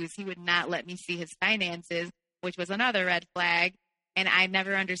refuse. He would not let me see his finances, which was another red flag. And I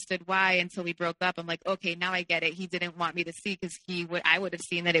never understood why until we broke up. I'm like, okay, now I get it. He didn't want me to see because I would have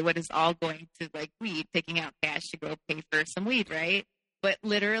seen that it was all going to like weed, taking out cash to go pay for some weed, right? But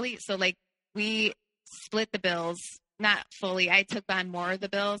literally, so like we split the bills, not fully. I took on more of the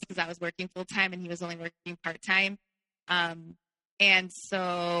bills because I was working full time and he was only working part time. And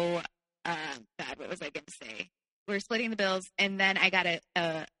so, God, what was I going to say? We're splitting the bills. And then I got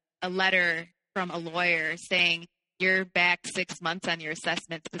a letter from a lawyer saying, you're back 6 months on your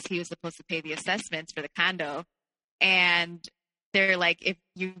assessments, because he was supposed to pay the assessments for the condo. And they're like, if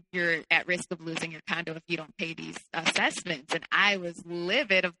you're at risk of losing your condo if you don't pay these assessments. And I was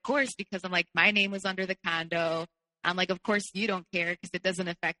livid, of course, because I'm like, my name was under the condo. I'm like, of course you don't care because it doesn't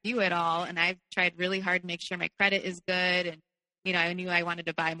affect you at all. And I've tried really hard to make sure my credit is good. And, you know, I knew I wanted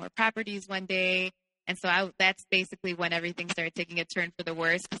to buy more properties one day. And so that's basically when everything started taking a turn for the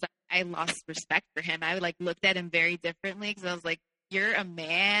worse, because I lost respect for him. I like looked at him very differently, because I was like, you're a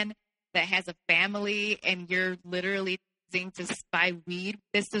man that has a family and you're literally using to buy weed.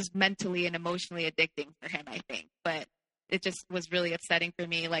 This is mentally and emotionally addicting for him, I think. But it just was really upsetting for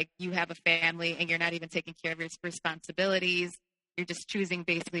me. Like, you have a family and you're not even taking care of your responsibilities. You're just choosing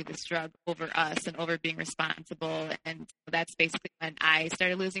basically this drug over us and over being responsible. And that's basically when I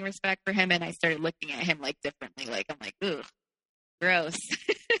started losing respect for him, and I started looking at him like differently. Like, I'm like, ugh, gross.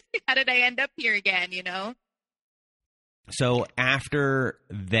 How did I end up here again, you know? So after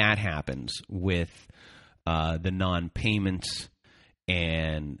that happens with the non-payments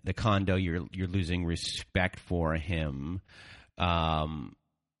and the condo, you're losing respect for him.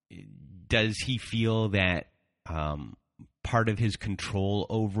 Does he feel that part of his control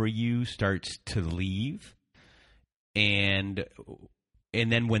over you starts to leave? And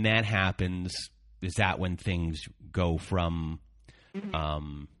then when that happens, is that when things go from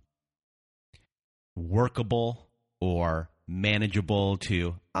workable or manageable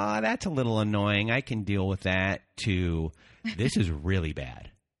to, that's a little annoying, I can deal with that, to this is really bad?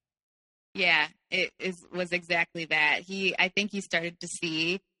 Yeah, was exactly that. I think he started to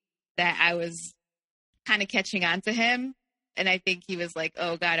see that I was kind of catching on to him. And I think he was like,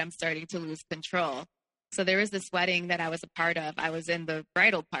 oh God, I'm starting to lose control. So there was this wedding that I was a part of. I was in the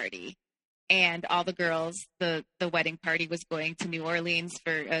bridal party, and all the girls, the wedding party was going to New Orleans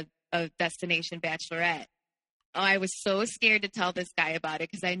for a destination bachelorette. Oh, I was so scared to tell this guy about it,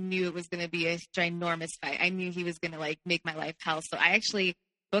 because I knew it was going to be a ginormous fight. I knew he was going to like make my life hell. So I actually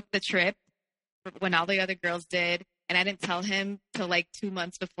booked the trip when all the other girls did. And I didn't tell him till like 2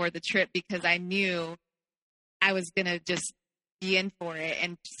 months before the trip, because I knew I was going to just be in for it.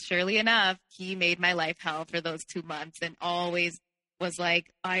 And surely enough, he made my life hell for those 2 months, and always was like,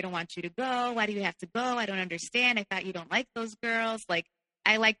 oh, I don't want you to go. Why do you have to go? I don't understand. I thought you don't like those girls. Like,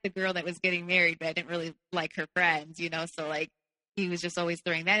 I liked the girl that was getting married, but I didn't really like her friends, you know? So like, he was just always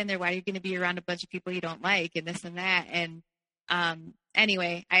throwing that in there. Why are you going to be around a bunch of people you don't like, and this and that? And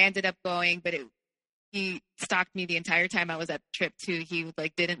anyway, I ended up going, but he stalked me the entire time I was at the trip too. He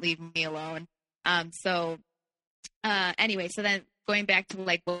like didn't leave me alone. Anyway, so then going back to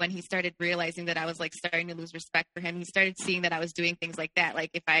like when he started realizing that I was like starting to lose respect for him, he started seeing that I was doing things like that.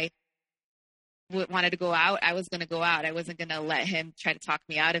 Like, if I wanted to go out, I was going to go out. I wasn't going to let him try to talk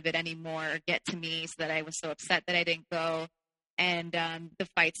me out of it anymore, or get to me so that I was so upset that I didn't go. And the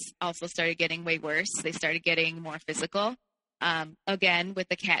fights also started getting way worse. They started getting more physical. Again, with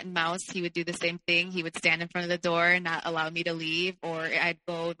the cat and mouse, he would do the same thing. He would stand in front of the door and not allow me to leave, or I'd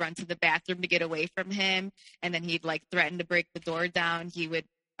go run to the bathroom to get away from him. And then he'd like threaten to break the door down. He would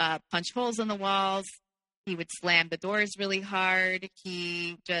punch holes in the walls. He would slam the doors really hard.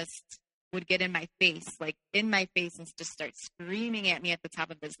 He just would get in my face, and just start screaming at me at the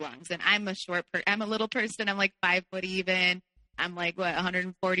top of his lungs. And I'm I'm a little person. I'm like 5 foot even. I'm like,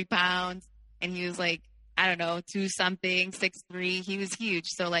 140 pounds. And he was like, I don't know, 2 something, 6'3". He was huge.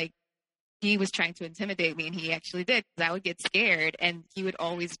 So like, he was trying to intimidate me, and he actually did, because I would get scared, and he would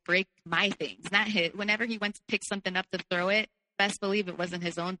always break my things, not his. Whenever he went to pick something up to throw it, best believe it wasn't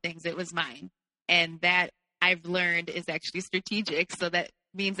his own things. It was mine. And that, I've learned, is actually strategic. So that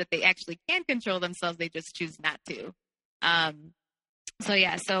means that they actually can control themselves. They just choose not to. So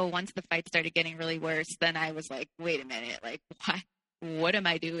yeah, so once the fight started getting really worse, then I was like, wait a minute, like what am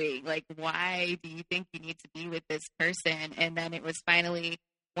I doing? Like, why do you think you need to be with this person? And then it was finally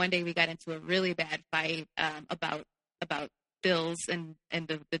one day we got into a really bad fight about bills and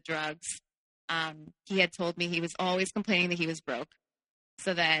the drugs. He had told me he was always complaining that he was broke.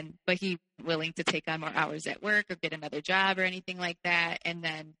 So then, but he willing to take on more hours at work or get another job or anything like that. And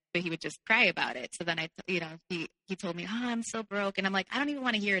then, but he would just cry about it. So then he told me, oh, I'm so broke. And I'm like, I don't even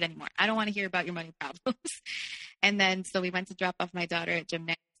want to hear it anymore. I don't want to hear about your money problems. And then, so we went to drop off my daughter at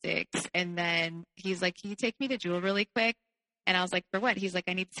gymnastics. And then he's like, can you take me to Jewel really quick? And I was like, for what? He's like,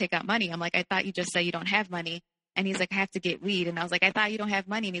 I need to take out money. I'm like, I thought you just said you don't have money. And he's like, I have to get weed. And I was like, I thought you don't have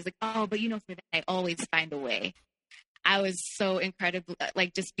money. And he's like, oh, but for that, I always find a way. I was so incredibly,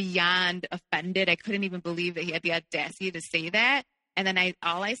 like, just beyond offended. I couldn't even believe that he had the audacity to say that. And then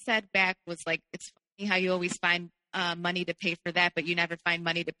all I said back was like, it's funny how you always find money to pay for that, but you never find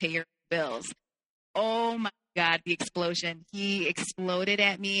money to pay your bills. Oh my God, the explosion. He exploded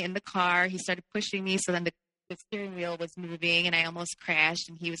at me in the car. He started pushing me. So then the steering wheel was moving and I almost crashed,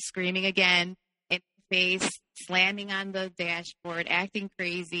 and he was screaming again in my face, slamming on the dashboard, acting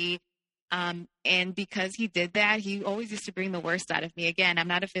crazy. And because he did that, he always used to bring the worst out of me. Again, I'm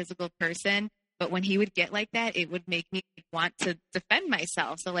not a physical person, but when he would get like that, it would make me want to defend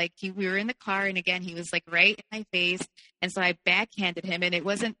myself. So like we were in the car, and again, he was like right in my face. And so I backhanded him, and it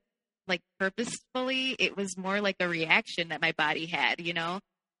wasn't like purposefully, it was more like a reaction that my body had,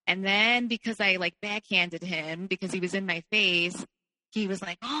 And then because I like backhanded him because he was in my face, he was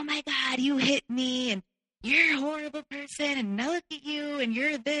like, oh my God, you hit me. And you're a horrible person, and now look at you, and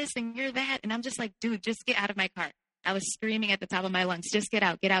you're this and you're that. And I'm just like, dude, just get out of my car. I was screaming at the top of my lungs, just get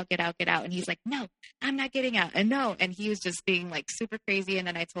out, get out, get out, get out. And he's like, no, I'm not getting out. And no. And he was just being like super crazy. And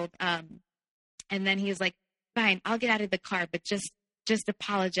then I told, and then he was like, fine, I'll get out of the car, but just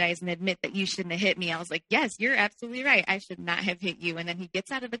apologize and admit that you shouldn't have hit me. I was like, yes, you're absolutely right. I should not have hit you. And then he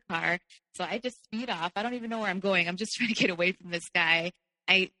gets out of the car. So I just speed off. I don't even know where I'm going. I'm just trying to get away from this guy.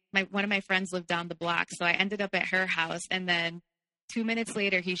 One of my friends lived down the block, so I ended up at her house, and then 2 minutes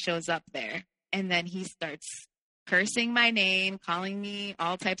later, he shows up there, and then he starts cursing my name, calling me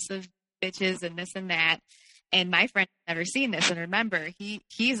all types of bitches and this and that, and my friend had never seen this, and remember,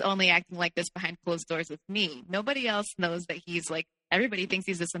 he's only acting like this behind closed doors with me. Nobody else knows that he's like, everybody thinks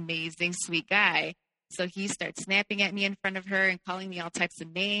he's this amazing, sweet guy, so he starts snapping at me in front of her and calling me all types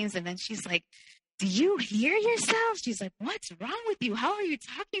of names, and then she's like, do you hear yourself? She's like, what's wrong with you? How are you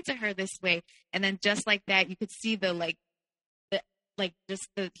talking to her this way? And then just like that, you could see he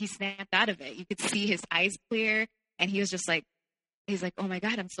snapped out of it. You could see his eyes clear. And he was just like, he's like, oh my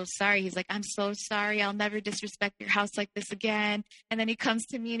God, I'm so sorry. He's like, I'm so sorry. I'll never disrespect your house like this again. And then he comes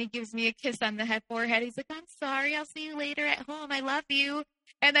to me and he gives me a kiss on the forehead. He's like, I'm sorry. I'll see you later at home. I love you.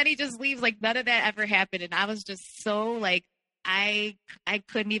 And then he just leaves like none of that ever happened. And I was just so like, I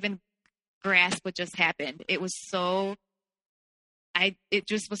couldn't even grasp what just happened. It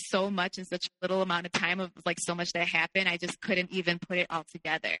just was so much in such a little amount of time, of like so much that happened. I just couldn't even put it all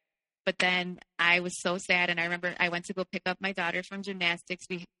together. But then I was so sad. And I remember I went to go pick up my daughter from gymnastics.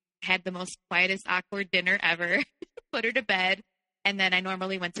 We had the most quietest, awkward dinner ever, put her to bed. And then I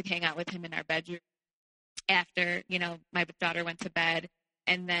normally went to hang out with him in our bedroom after, my daughter went to bed.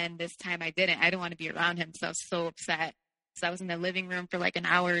 And then this time I didn't want to be around him. So I was so upset. So I was in the living room for like an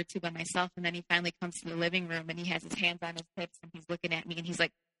hour or two by myself. And then he finally comes to the living room and he has his hands on his hips and he's looking at me and he's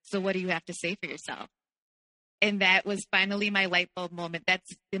like, so what do you have to say for yourself? And that was finally my light bulb moment. That's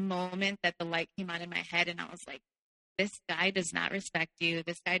the moment that the light came on in my head. And I was like, this guy does not respect you.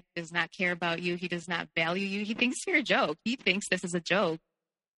 This guy does not care about you. He does not value you. He thinks you're a joke. He thinks this is a joke.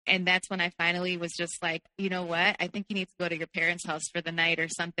 And that's when I finally was just like, you know what? I think you need to go to your parents' house for the night or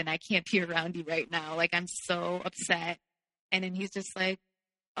something. I can't be around you right now. Like, I'm so upset. And then he's just like,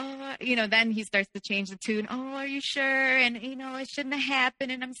 oh, then he starts to change the tune. Oh, are you sure? And, it shouldn't have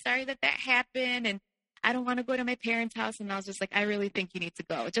happened. And I'm sorry that happened. And I don't want to go to my parents' house. And I was just like, I really think you need to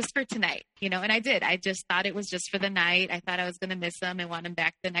go just for tonight, and I did. I just thought it was just for the night. I thought I was going to miss him and want him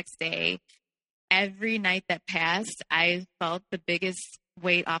back the next day. Every night that passed, I felt the biggest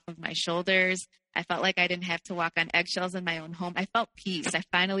weight off of my shoulders. I felt like I didn't have to walk on eggshells in my own home. I felt peace. I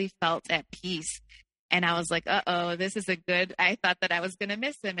finally felt at peace. And I was like, this is I thought that I was going to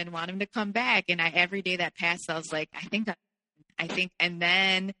miss him and want him to come back. And every day that passed, I was like, I think, and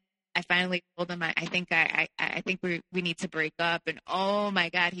then I finally told him, I think we need to break up. And oh my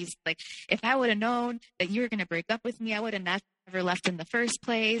God, he's like, if I would have known that you were going to break up with me, I would have never left in the first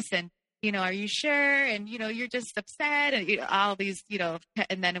place. And are you sure? And, you're just upset and, all these,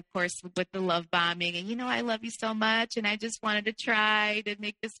 and then of course with the love bombing and, I love you so much. And I just wanted to try to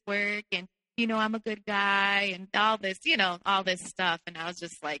make this work. And, I'm a good guy and all this stuff. And I was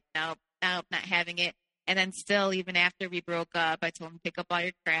just like, nope, not having it. And then still, even after we broke up, I told him, pick up all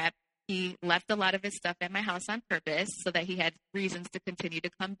your crap. He left a lot of his stuff at my house on purpose so that he had reasons to continue to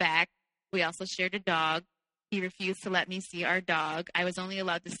come back. We also shared a dog. He refused to let me see our dog. I was only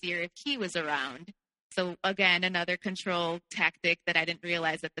allowed to see her if he was around. So again, another control tactic that I didn't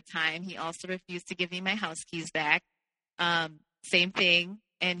realize at the time. He also refused to give me my house keys back. Same thing.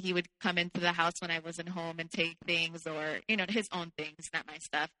 And he would come into the house when I wasn't home and take things or, his own things, not my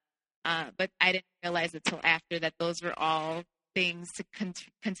stuff. But I didn't realize until after that those were all things to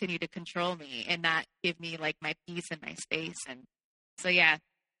continue to control me and not give me like my peace and my space. And so, yeah,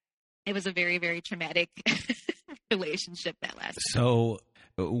 it was a very, very traumatic relationship that lasted. So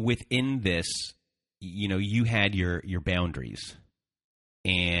within this, you had your boundaries,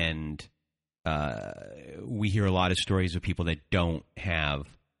 and we hear a lot of stories of people that don't have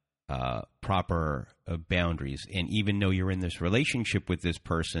proper boundaries. And even though you're in this relationship with this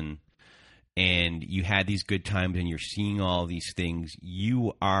person and you had these good times and you're seeing all these things,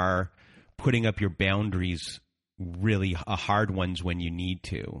 you are putting up your boundaries, really hard ones when you need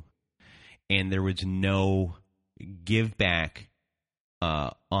to. And there was no give back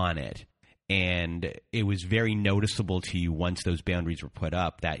on it. And it was very noticeable to you once those boundaries were put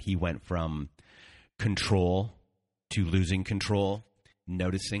up that he went from control to losing control,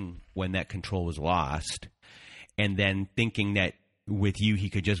 noticing when that control was lost, and then thinking that with you he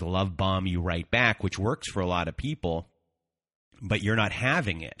could just love bomb you right back, which works for a lot of people, but you're not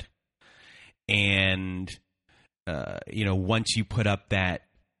having it. And, once you put up that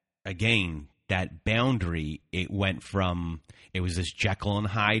boundary, it went from, it was this Jekyll and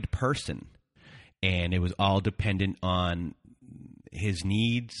Hyde person, and it was all dependent on his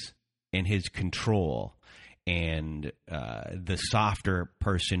needs and his control. And the softer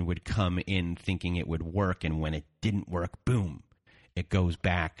person would come in thinking it would work, and when it didn't work, boom, it goes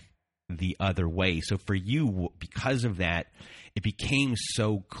back the other way. So for you, because of that, it became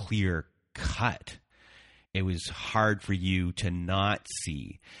so clear cut. It was hard for you to not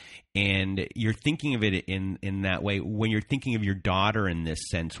see. And you're thinking of it in that way. When you're thinking of your daughter in this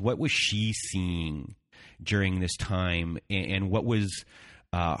sense, what was she seeing during this time? And what was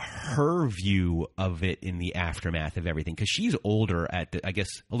her view of it in the aftermath of everything? Because she's older I guess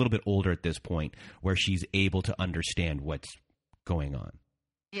a little bit older at this point, where she's able to understand what's going on.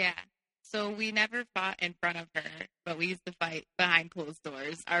 Yeah. So we never fought in front of her, but we used to fight behind closed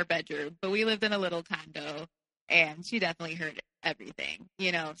doors, our bedroom. But we lived in a little condo, and she definitely heard everything,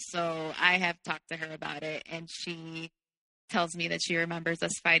 So I have talked to her about it, and she tells me that she remembers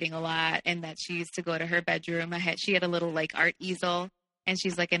us fighting a lot, and that she used to go to her bedroom. She had a little like art easel, and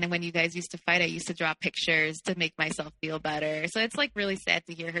she's like, and then when you guys used to fight, I used to draw pictures to make myself feel better. So it's like really sad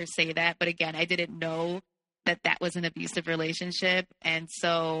to hear her say that. But again, I didn't know that was an abusive relationship, and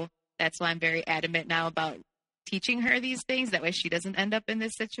so that's why I'm very adamant now about teaching her these things. That way she doesn't end up in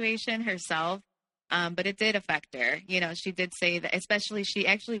this situation herself. But it did affect her. She did say that, especially she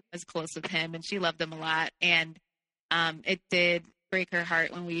actually was close with him and she loved him a lot. And it did break her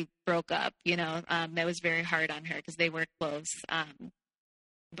heart when we broke up. That was very hard on her because they were close.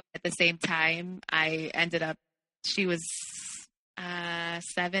 But at the same time, she was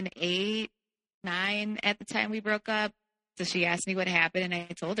 7, 8, 9 at the time we broke up. So she asked me what happened, and I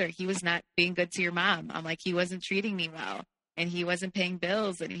told her he was not being good to your mom. I'm like, he wasn't treating me well, and he wasn't paying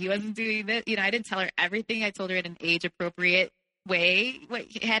bills, and he wasn't doing this. I didn't tell her everything. I told her in an age-appropriate way what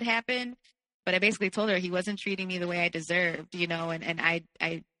had happened, but I basically told her he wasn't treating me the way I deserved, and I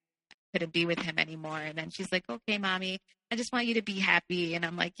couldn't be with him anymore. And then she's like, okay, mommy, I just want you to be happy. And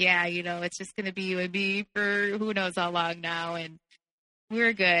I'm like, yeah, it's just going to be you and me for who knows how long now. And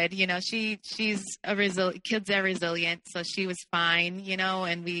we're good. She's kids are resilient. So she was fine, and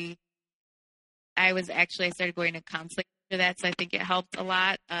I started going to counseling after that. So I think it helped a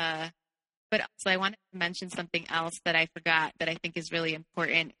lot. But also I wanted to mention something else that I forgot that I think is really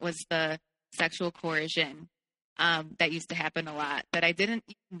important was the sexual coercion. That used to happen a lot that I didn't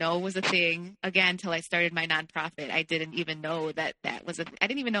even know was a thing, again, until I started my nonprofit. I didn't even know that was I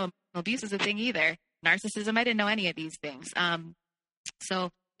didn't even know abuse was a thing either. Narcissism, I didn't know any of these things. So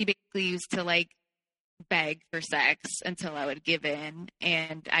he basically used to like beg for sex until I would give in.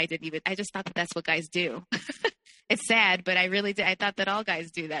 And I just thought that that's what guys do. It's sad, but I really did. I thought that all guys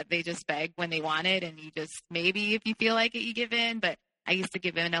do that. They just beg when they want it. And you just, maybe if you feel like it, you give in. But I used to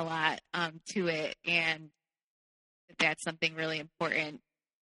give in a lot to it. And that's something really important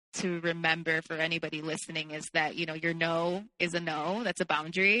to remember for anybody listening is that, your no is a no. That's a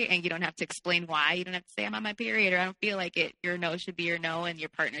boundary, and you don't have to explain why. You don't have to say, I'm on my period, or I don't feel like it. Your no should be your no, and your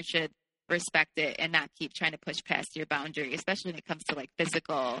partner should respect it and not keep trying to push past your boundary, especially when it comes to like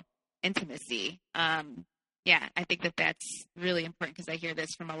physical intimacy. Yeah, I think that that's really important, because I hear this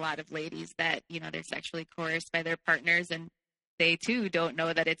from a lot of ladies that, they're sexually coerced by their partners, and they too don't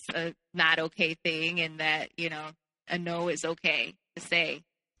know that it's a not okay thing, and that, a no is okay to say.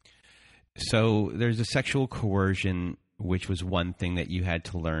 So there's a sexual coercion, which was one thing that you had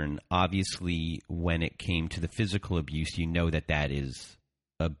to learn. Obviously, when it came to the physical abuse, you know that is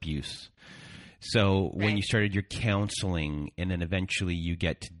abuse. So when you started your counseling, and then eventually you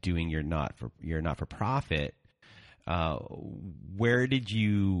get to doing your not for profit, where did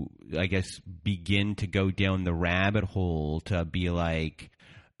you, I guess, begin to go down the rabbit hole to be like,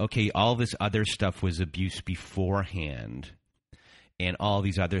 okay, all this other stuff was abuse beforehand, and all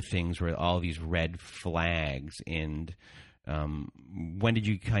these other things were all these red flags? And when did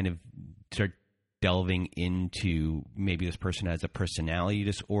you kind of start delving into maybe this person has a personality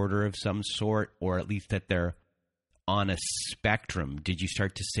disorder of some sort, or at least that they're on a spectrum? Did you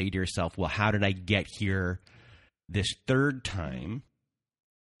start to say to yourself, well, how did I get here this third time?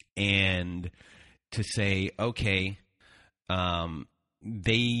 And to say, okay,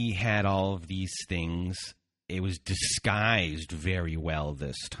 they had all of these things. It was disguised very well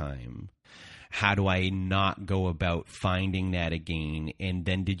this time. How do I not go about finding that again? And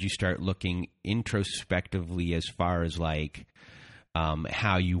then did you start looking introspectively as far as like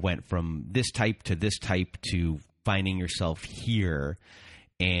how you went from this type to finding yourself here?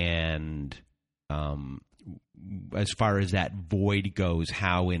 And as far as that void goes,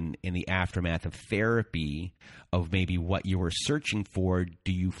 how in the aftermath of therapy of maybe what you were searching for,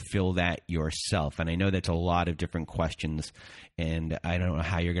 do you fill that yourself? And I know that's a lot of different questions, and I don't know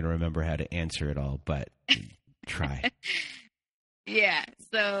how you're going to remember how to answer it all, but try. Yeah.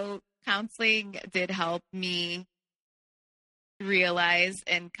 So counseling did help me realize,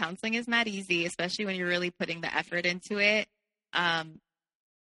 and counseling is not easy, especially when you're really putting the effort into it,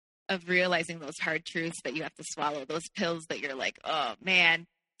 of realizing those hard truths that you have to swallow, those pills that you're like, oh man.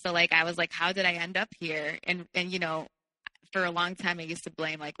 So like, I was like, how did I end up here? And for a long time I used to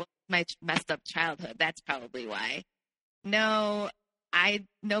blame like, well, my messed up childhood. That's probably why. No,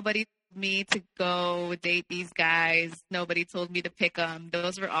 nobody told me to go date these guys. Nobody told me to pick them.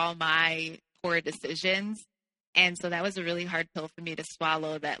 Those were all my poor decisions. And so that was a really hard pill for me to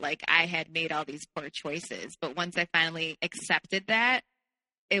swallow, that like I had made all these poor choices. But once I finally accepted that,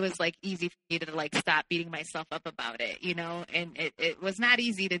 it was like easy for me to like stop beating myself up about it, and it was not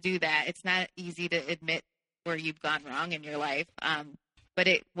easy to do that. It's not easy to admit where you've gone wrong in your life. But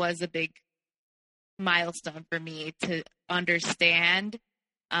it was a big milestone for me to understand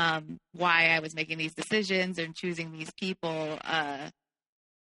why I was making these decisions and choosing these people. And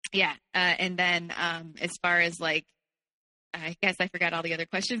then as far as like, I guess I forgot all the other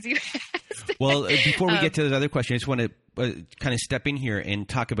questions you asked. Well, before we get to those other questions, I just want to kind of step in here and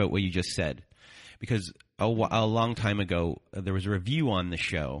talk about what you just said. Because a long time ago, there was a review on the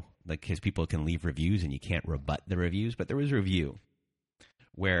show, like, because people can leave reviews and you can't rebut the reviews, but there was a review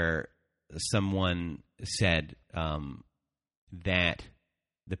where someone said that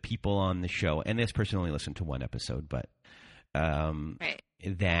the people on the show, and this person only listened to one episode, but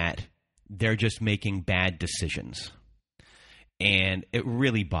that they're just making bad decisions. And it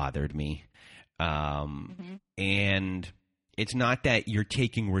really bothered me. And it's not that you're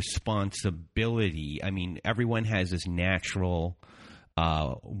taking responsibility. I mean, everyone has this natural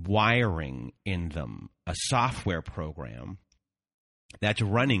wiring in them, a software program that's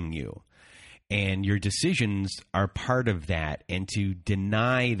running you. And your decisions are part of that. And to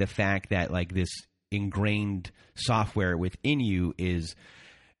deny the fact that like this ingrained software within you is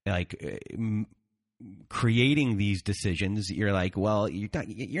like creating these decisions, you're like, well,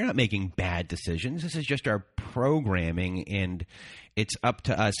 you're not making bad decisions. This is just our programming, and it's up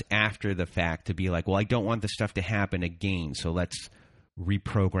to us after the fact to be like, well, I don't want this stuff to happen again, so let's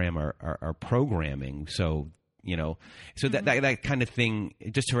reprogram our programming. So, that kind of thing,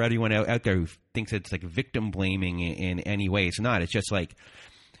 just for everyone out there who thinks it's like victim blaming in any way, it's not. It's just like,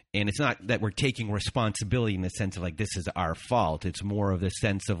 and it's not that we're taking responsibility in the sense of like, this is our fault. It's more of the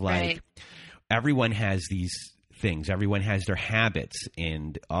sense of like, everyone has these things. Everyone has their habits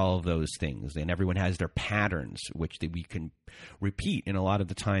and all of those things. And everyone has their patterns, which we can repeat. And a lot of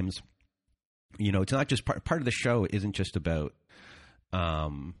the times, it's not just part of the show isn't just about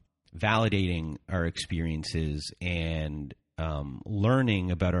validating our experiences and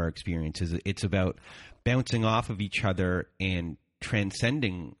learning about our experiences. It's about bouncing off of each other and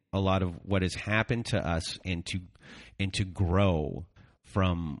transcending a lot of what has happened to us and to grow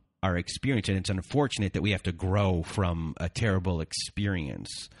from our experience. And it's unfortunate that we have to grow from a terrible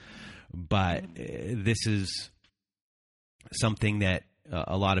experience. But this is something that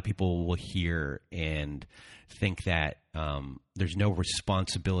a lot of people will hear and think that there's no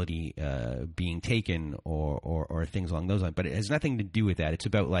responsibility being taken or things along those lines. But it has nothing to do with that. It's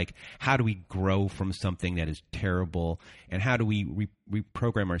about, like, how do we grow from something that is terrible, and how do we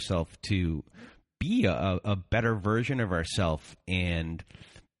reprogram ourselves to be a better version of ourselves and,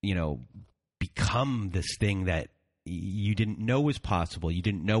 you know, become this thing that you didn't know was possible, you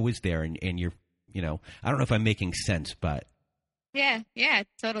didn't know was there, and you're, you know, I don't know if I'm making sense, but. Yeah,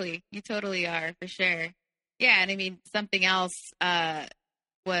 totally. You totally are, for sure. Yeah, and I mean, something else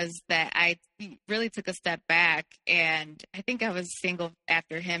was that I really took a step back, and I think I was single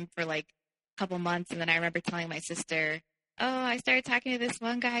after him for like a couple months, and then I remember telling my sister, oh, I started talking to this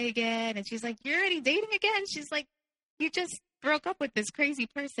one guy again, and she's like, you're already dating again? She's like, you just broke up with this crazy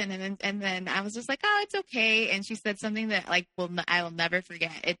person. And then I was just like, oh, it's okay. And she said something that, like, I will never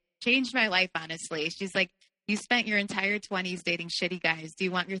forget. It changed my life, honestly. She's like, you spent your entire 20s dating shitty guys. Do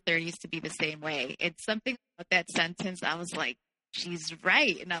you want your 30s to be the same way? It's something about that sentence. I was like, she's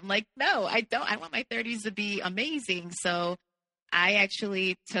right. And I'm like, no, I don't. I want my 30s to be amazing. So I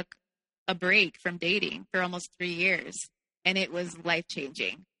actually took a break from dating for almost 3 years. And it was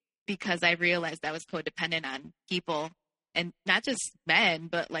life-changing because I realized I was codependent on people, and not just men,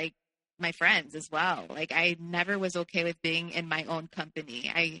 but like my friends as well. Like, I never was okay with being in my own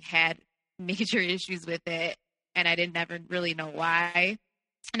company. I had major issues with it, and I didn't never really know why.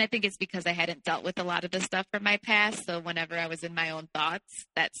 And I think it's because I hadn't dealt with a lot of the stuff from my past. So whenever I was in my own thoughts,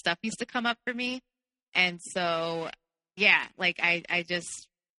 that stuff used to come up for me. And so, yeah, like I just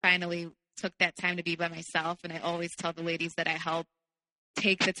finally took that time to be by myself. And I always tell the ladies that I help,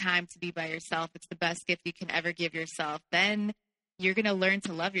 take the time to be by yourself. It's the best gift you can ever give yourself. Then you're going to learn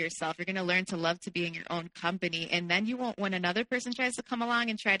to love yourself. You're going to learn to love to be in your own company. And then you won't, when another person tries to come along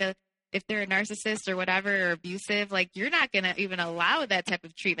and try to, if they're a narcissist or whatever, or abusive, like, you're not going to even allow that type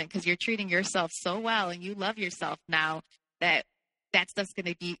of treatment because you're treating yourself so well and you love yourself now that stuff's going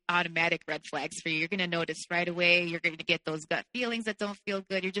to be automatic red flags for you. You're going to notice right away. You're going to get those gut feelings that don't feel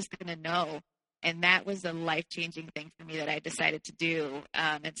good. You're just going to know. And that was a life-changing thing for me that I decided to do.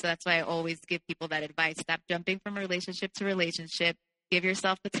 And so that's why I always give people that advice. Stop jumping from relationship to relationship. Give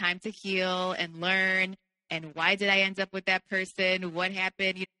yourself the time to heal and learn. And why did I end up with that person? What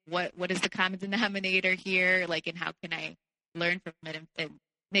happened? What is the common denominator here? Like, and how can I learn from it and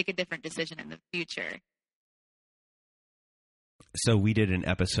make a different decision in the future? So we did an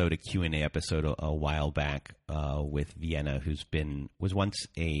episode, a Q&A episode a while back with Vienna, was once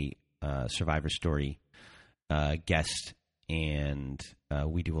a Survivor Story guest, and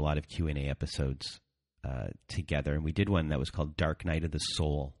we do a lot of Q&A episodes together. And we did one that was called Dark Night of the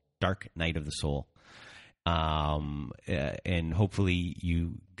Soul. And hopefully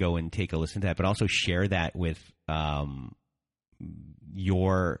you go and take a listen to that, but also share that with the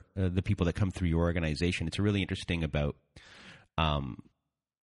people that come through your organization. It's really interesting about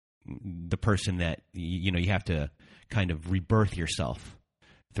the person that you have to kind of rebirth yourself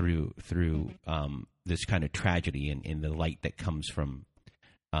through this kind of tragedy and the light that comes from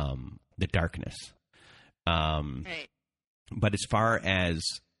the darkness. Right. But as far as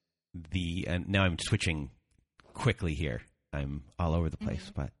now I'm switching quickly here. I'm all over the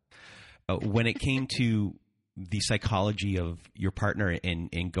place. Mm-hmm. But when it came to the psychology of your partner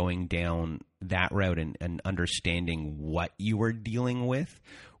and going down that route and understanding what you were dealing with,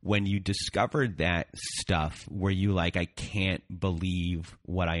 when you discovered that stuff, were you like, I can't believe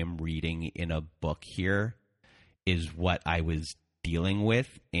what I am reading in a book here is what I was dealing with?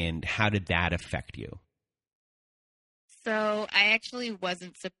 And how did that affect you? So I actually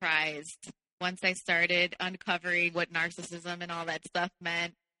wasn't surprised. Once I started uncovering what narcissism and all that stuff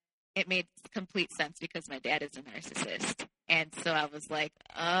meant, it made complete sense because my dad is a narcissist. And so I was like,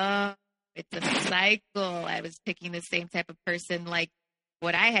 oh, it's a cycle. I was picking the same type of person, like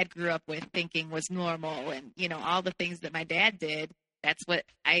what I had grew up with thinking was normal. And, all the things that my dad did, that's what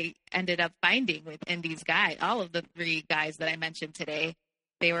I ended up finding within these guys. All of the 3 guys that I mentioned today,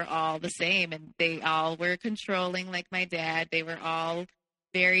 they were all the same, and they all were controlling like my dad. They were all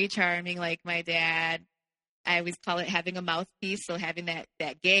very charming like my dad. I always call it having a mouthpiece. So having that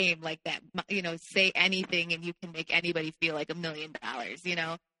game, like that, say anything and you can make anybody feel like $1 million,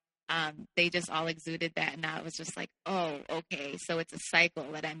 they just all exuded that. And now it was just like, oh, okay. So it's a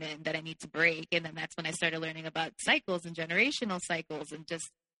cycle that I'm in that I need to break. And then that's when I started learning about cycles and generational cycles and just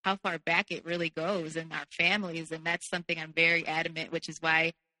how far back it really goes in our families. And that's something I'm very adamant, which is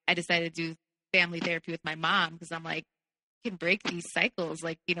why I decided to do family therapy with my mom, because I'm like, can break these cycles,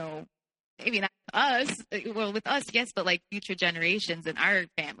 like, maybe not us, well, with us, yes, but like future generations in our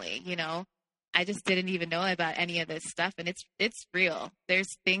family, I just didn't even know about any of this stuff. And it's real.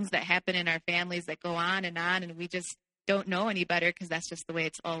 There's things that happen in our families that go on, and we just don't know any better, because that's just the way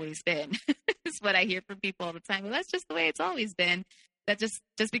it's always been. It's what I hear from people all the time. Well, that's just the way it's always been. That just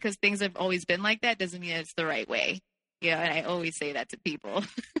because things have always been like that doesn't mean it's the right way. And I always say that to people.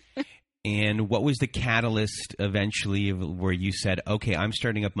 And what was the catalyst eventually where you said, okay, I'm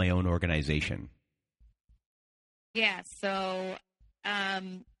starting up my own organization? Yeah, so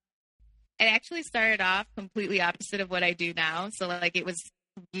it actually started off completely opposite of what I do now. So like it was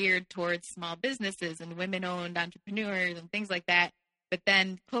geared towards small businesses and women-owned entrepreneurs and things like that. But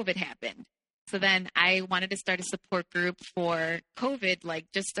then COVID happened. So then I wanted to start a support group for COVID, like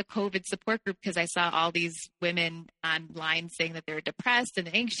just a COVID support group, because I saw all these women online saying that they were depressed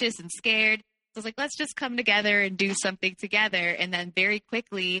and anxious and scared. So I was like, let's just come together and do something together. And then very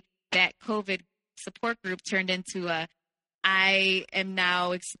quickly, that COVID support group turned into I am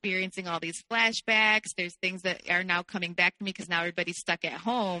now experiencing all these flashbacks. There's things that are now coming back to me because now everybody's stuck at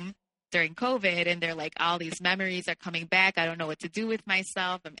home during COVID, and they're like, all these memories are coming back. I don't know what to do with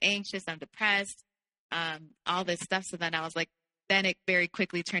myself. I'm anxious. I'm depressed. All this stuff. So then I was like, then it very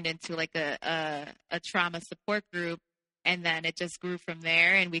quickly turned into like a trauma support group. And then it just grew from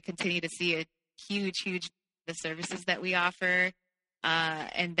there. And we continue to see a huge the services that we offer.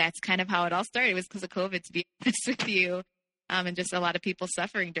 And that's kind of how it all started. It was because of COVID, to be honest with you. And just a lot of people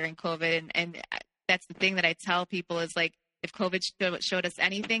suffering during COVID. And that's the thing that I tell people is like, if COVID showed us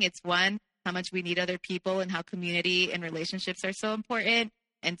anything, it's one, how much we need other people and how community and relationships are so important.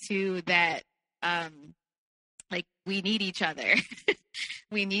 And two, that like we need each other.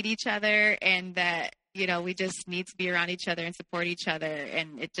 We need each other, and that, we just need to be around each other and support each other.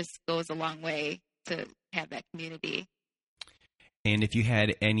 And it just goes a long way to have that community. And if you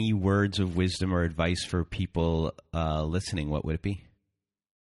had any words of wisdom or advice for people listening, what would it be?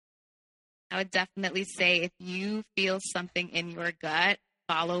 I would definitely say if you feel something in your gut,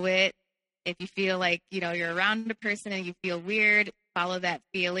 follow it. If you feel like, you're around a person and you feel weird, follow that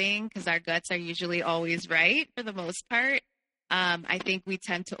feeling, because our guts are usually always right for the most part. I think we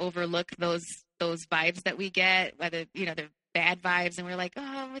tend to overlook those vibes that we get, whether, they're bad vibes and we're like,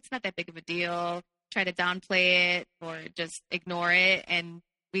 oh, it's not that big of a deal. Try to downplay it or just ignore it. And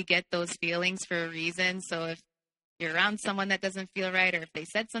we get those feelings for a reason. So if you're around someone that doesn't feel right, or if they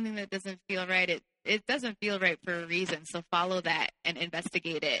said something that doesn't feel right, it doesn't feel right for a reason. So follow that and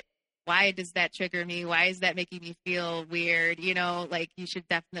investigate it. Why does that trigger me? Why is that making me feel weird? Like you should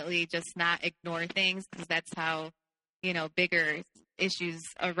definitely just not ignore things, because that's how, bigger issues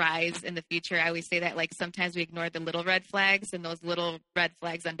arise in the future. I always say that, like, sometimes we ignore the little red flags, and those little red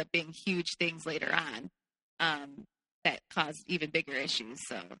flags end up being huge things later on. That cause even bigger issues.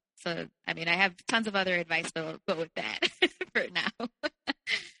 So I mean, I have tons of other advice, but I'll go with that for now.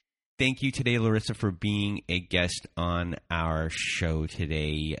 Thank you today, Larisa, for being a guest on our show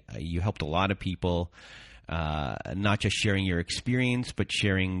today. You helped a lot of people, not just sharing your experience, but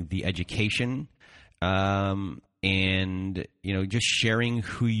sharing the education, and, just sharing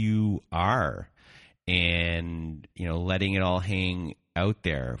who you are, and, letting it all hang out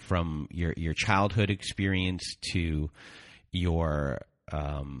there, from your childhood experience to your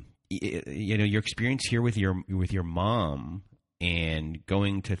your experience here with your mom and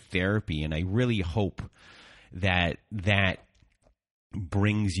going to therapy. And I really hope that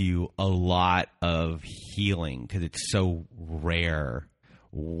brings you a lot of healing, because it's so rare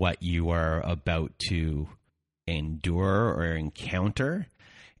what you are about to endure or encounter.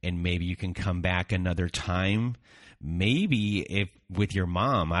 And maybe you can come back another time. Maybe if with your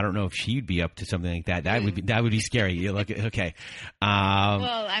mom, I don't know if she'd be up to something like that. That would be scary. You look okay.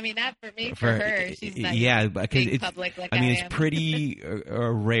 Well, I mean, not for me, for her. She's not because public like it's pretty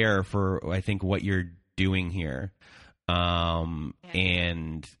rare for, I think, what you're doing here.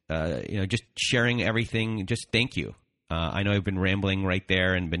 And just sharing everything. Just thank you. I know I've been rambling right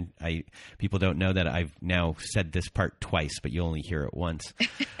there, and people don't know that I've now said this part twice, but you only hear it once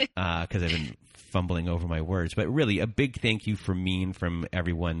because I've been fumbling over my words. But really, a big thank you from me and from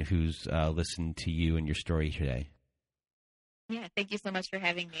everyone who's listened to you and your story today. Yeah, thank you so much for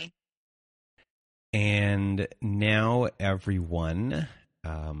having me. And now, everyone,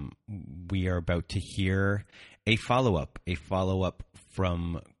 we are about to hear a follow-up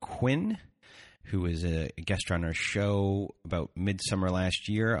from Quinn, who was a guest on our show about midsummer last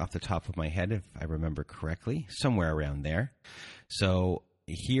year, off the top of my head, if I remember correctly, somewhere around there. So,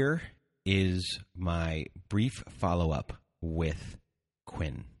 here is my brief follow-up with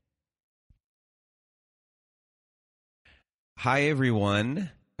Quinn. Hi,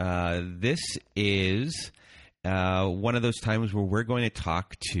 everyone. This is one of those times where we're going to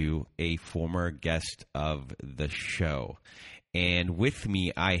talk to a former guest of the show. And with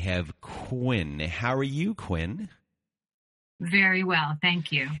me, I have Quinn. How are you, Quinn? Very well,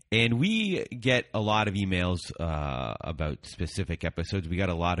 thank you. And we get a lot of emails about specific episodes. We got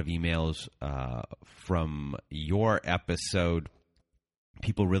a lot of emails from your episode.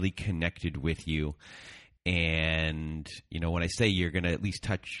 People really connected with you. And, you know, when I say you're going to at least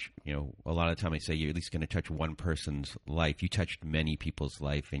touch, you know, a lot of the time I say you're at least going to touch one person's life. You touched many people's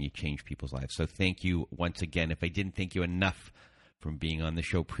life and you changed people's lives. So thank you once again, if I didn't thank you enough from being on the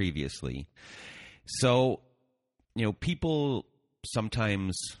show previously. So, you know, people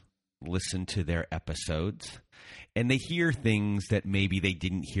sometimes listen to their episodes and they hear things that maybe they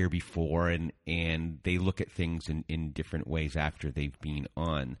didn't hear before, and they look at things in different ways after they've been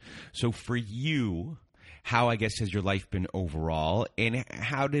on. So for you, how, I guess, has your life been overall, and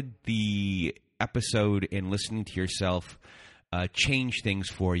how did the episode and listening to yourself change things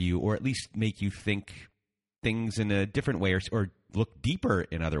for you, or at least make you think things in a different way, or look deeper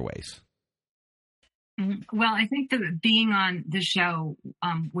in other ways? Well, I think that being on the show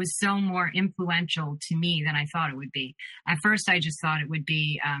was so more influential to me than I thought it would be. At first, I just thought it would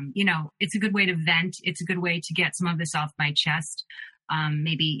be, you know, it's a good way to vent. It's a good way to get some of this off my chest,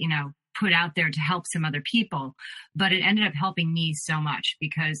 maybe, you know, put out there to help some other people. But it ended up helping me so much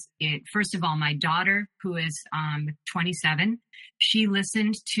because first of all, my daughter, who is 27, she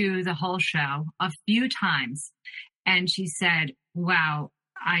listened to the whole show a few times and she said, wow,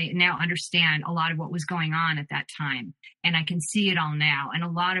 I now understand a lot of what was going on at that time, and I can see it all now. And a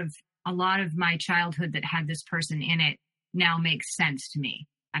lot of my childhood that had this person in it now makes sense to me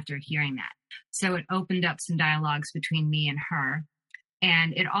after hearing that. So it opened up some dialogues between me and her.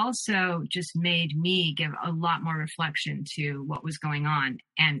 And it also just made me give a lot more reflection to what was going on.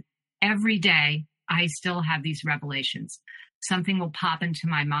 And every day I still have these revelations. Something will pop into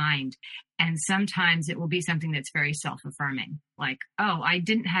my mind. And sometimes it will be something that's very self-affirming. Like, oh, I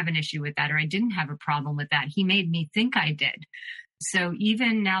didn't have an issue with that, or I didn't have a problem with that. He made me think I did. So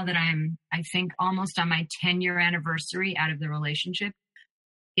even now that I think almost on my 10-year anniversary out of the relationship,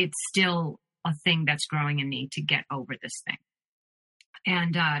 it's still a thing that's growing in me to get over this thing.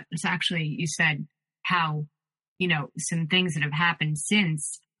 And it's actually, you said how, you know, some things that have happened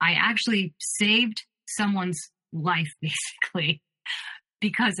since. I actually saved someone's life, basically,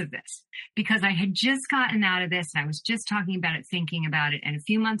 because of this. Because I had just gotten out of this, and I was just talking about it, thinking about it. And a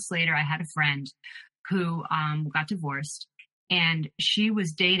few months later, I had a friend who got divorced, and she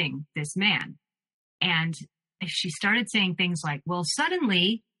was dating this man. And she started saying things like, well,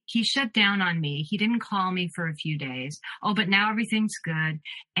 suddenly he shut down on me. He didn't call me for a few days. Oh, but now everything's good.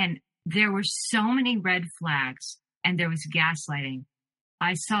 And there were so many red flags, and there was gaslighting.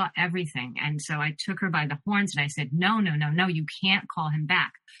 I saw everything. And so I took her by the horns and I said, no, you can't call him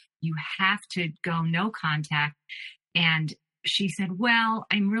back. You have to go no contact. And she said, well,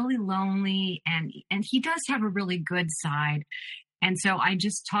 I'm really lonely. And he does have a really good side. And so I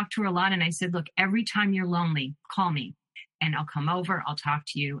just talked to her a lot. And I said, look, every time you're lonely, call me and I'll come over. I'll talk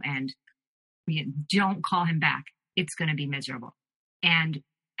to you, and don't call him back. It's going to be miserable. And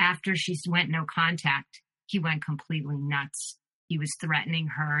after she went no contact, he went completely nuts. He was threatening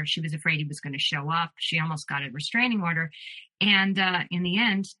her. She was afraid he was going to show up. She almost got a restraining order. And in the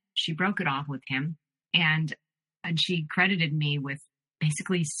end, she broke it off with him. And she credited me with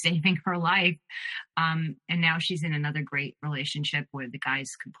basically saving her life. And now she's in another great relationship where the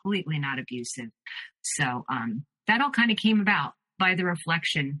guy's completely not abusive. So that all kind of came about by the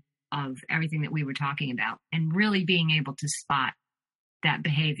reflection of everything that we were talking about, and really being able to spot that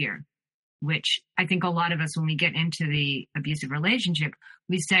behavior, which I think a lot of us, when we get into the abusive relationship,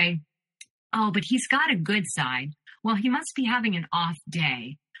 we say, oh, but he's got a good side. Well, he must be having an off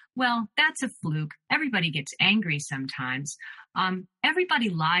day. Well, that's a fluke. Everybody gets angry sometimes. Everybody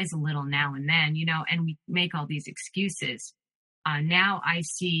lies a little now and then, you know, and we make all these excuses. Now I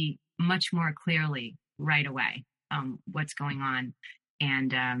see much more clearly right away what's going on.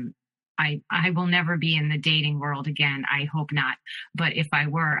 And I will never be in the dating world again. I hope not. But if I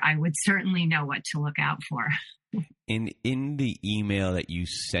were, I would certainly know what to look out for. In the email that you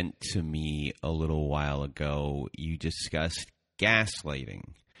sent to me a little while ago, you discussed gaslighting.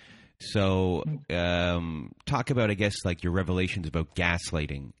 So talk about, I guess, like your revelations about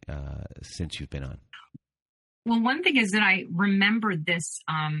gaslighting since you've been on. Well, one thing is that I remembered this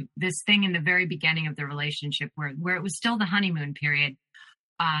thing in the very beginning of the relationship where it was still the honeymoon period.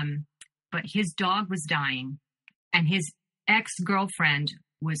 but his dog was dying, and his ex-girlfriend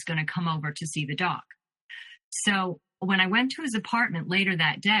was going to come over to see the dog. So when I went to his apartment later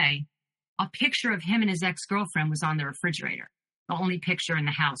that day, a picture of him and his ex-girlfriend was on the refrigerator. The only picture in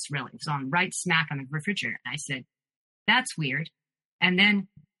the house, really. It was on right smack on the refrigerator. And I said, that's weird. And then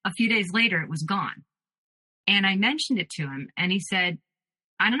a few days later, it was gone. And I mentioned it to him, and he said,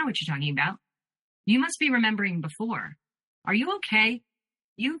 I don't know what you're talking about. You must be remembering before. Are you okay?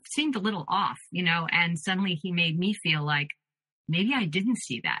 You seemed a little off, and suddenly he made me feel like maybe I didn't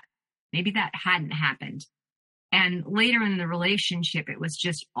see that. Maybe that hadn't happened. And later in the relationship, it was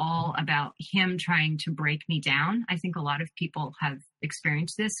just all about him trying to break me down. I think a lot of people have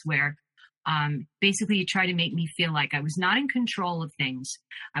experienced this, where basically he tried to make me feel like I was not in control of things.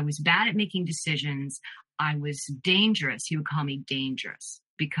 I was bad at making decisions. I was dangerous. He would call me dangerous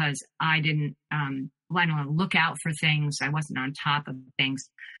because I didn't want to look out for things. I wasn't on top of things.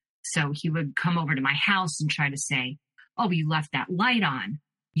 So he would come over to my house and try to say, oh, you left that light on.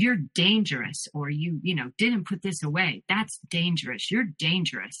 You're dangerous, or you didn't put this away. That's dangerous. You're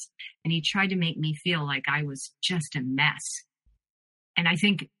dangerous. And he tried to make me feel like I was just a mess. And I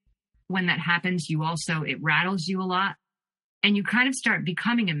think when that happens, it rattles you a lot, and you kind of start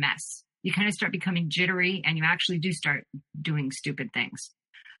becoming a mess. You kind of start becoming jittery, and you actually do start doing stupid things.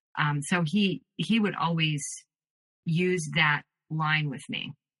 So he would always use that line with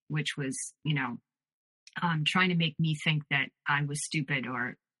me, which was, trying to make me think that I was stupid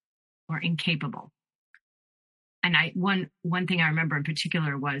or incapable. And one thing I remember in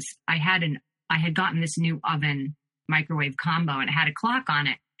particular was I had gotten this new oven microwave combo, and it had a clock on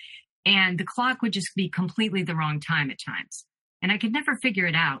it, and the clock would just be completely the wrong time at times. And I could never figure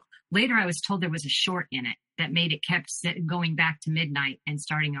it out. Later, I was told there was a short in it that made it kept going back to midnight and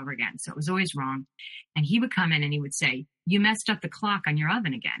starting over again. So it was always wrong. And he would come in and he would say, you messed up the clock on your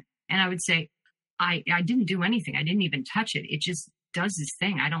oven again. And I would say, I didn't do anything. I didn't even touch it. It just does this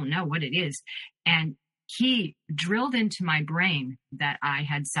thing. I don't know what it is. And he drilled into my brain that I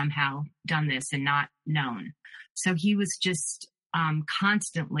had somehow done this and not known. So he was just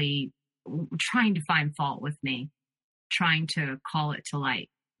constantly trying to find fault with me, trying to call it to light,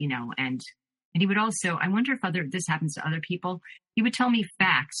 and he would also, I wonder if this happens to other people. He would tell me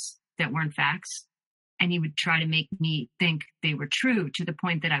facts that weren't facts, and he would try to make me think they were true to the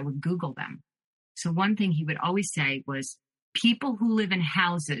point that I would Google them. So one thing he would always say was, people who live in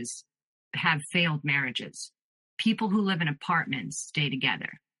houses have failed marriages. People who live in apartments stay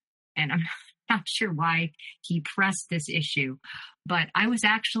together. And I'm not sure why he pressed this issue, but I was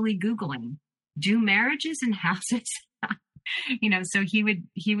actually Googling, do marriages in houses? So he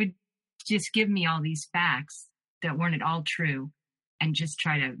would just give me all these facts that weren't at all true and just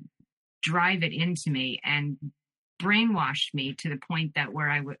try to drive it into me and brainwashed me to the point that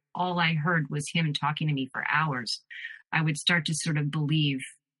where all I heard was him talking to me for hours. I would start to sort of believe,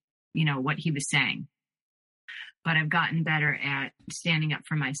 what he was saying. But I've gotten better at standing up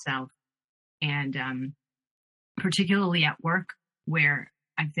for myself, and particularly at work, where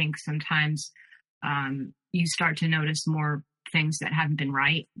I think sometimes you start to notice more things that haven't been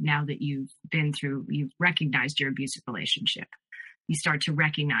right now that you've recognized your abusive relationship. You start to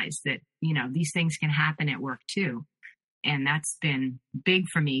recognize that, these things can happen at work too. And that's been big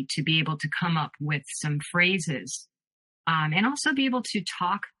for me to be able to come up with some phrases and also be able to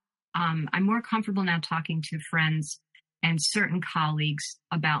talk. I'm more comfortable now talking to friends and certain colleagues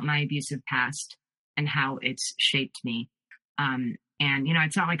about my abusive past and how it's shaped me. And,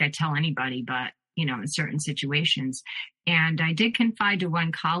 it's not like I tell anybody, but, in certain situations. And I did confide to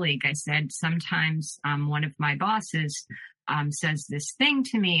one colleague. I said, sometimes one of my bosses says this thing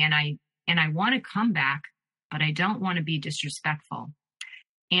to me, and I want to come back, but I don't want to be disrespectful.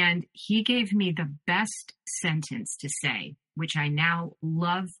 And he gave me the best sentence to say, which I now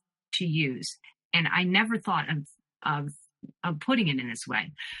love to use. And I never thought of putting it in this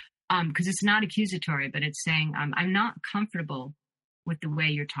way, because it's not accusatory, but it's saying, I'm not comfortable with the way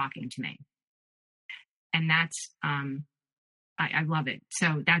you're talking to me. And that's, I love it.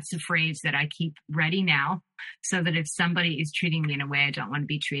 So that's a phrase that I keep ready now, so that if somebody is treating me in a way I don't want to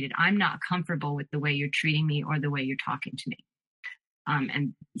be treated, I'm not comfortable with the way you're treating me or the way you're talking to me.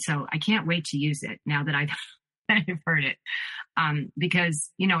 And so I can't wait to use it now that I've heard it. Because,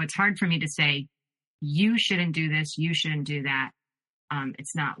 it's hard for me to say, you shouldn't do this, you shouldn't do that.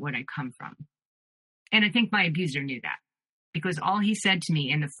 It's not what I come from. And I think my abuser knew that, because all he said to me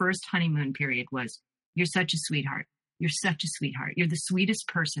in the first honeymoon period was, you're such a sweetheart. You're such a sweetheart. You're the sweetest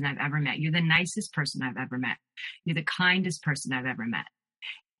person I've ever met. You're the nicest person I've ever met. You're the kindest person I've ever met.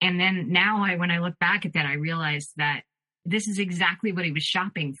 And then now when I look back at that, I realized that this is exactly what he was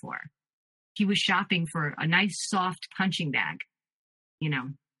shopping for. He was shopping for a nice, soft punching bag, you know.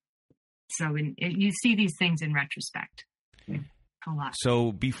 So you see these things in retrospect a lot.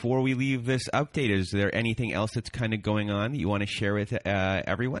 So before we leave this update, is there anything else that's kind of going on that you want to share with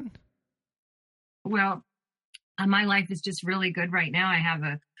everyone? Well, my life is just really good right now. I have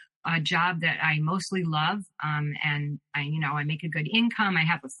a job that I mostly love, and I make a good income. I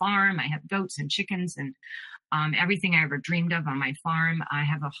have a farm. I have goats and chickens and everything I ever dreamed of on my farm. I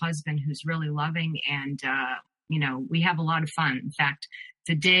have a husband who's really loving, and we have a lot of fun. In fact,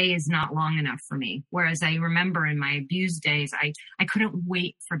 the day is not long enough for me. Whereas I remember in my abused days, I couldn't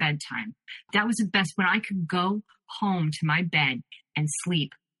wait for bedtime. That was the best, when I could go home to my bed and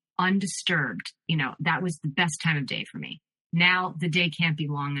sleep undisturbed. That was the best time of day for me. Now the day can't be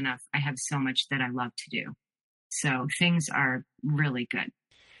long enough. I have so much that I love to do. So things are really good.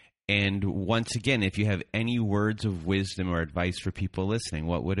 And once again, if you have any words of wisdom or advice for people listening,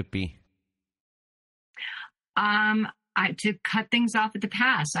 what would it be? To cut things off at the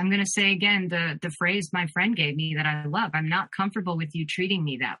pass. I'm going to say again the phrase my friend gave me that I love. I'm not comfortable with you treating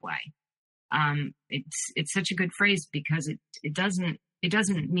me that way. It's such a good phrase because it doesn't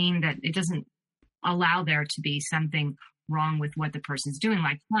mean that it doesn't allow there to be something wrong with what the person's doing.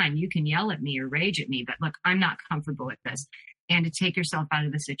 Like, fine, you can yell at me or rage at me, but look, I'm not comfortable with this. And to take yourself out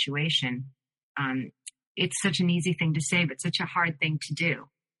of the situation, it's such an easy thing to say, but such a hard thing to do.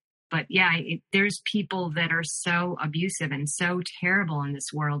 But yeah, there's people that are so abusive and so terrible in this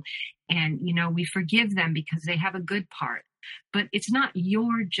world. And, we forgive them because they have a good part. But it's not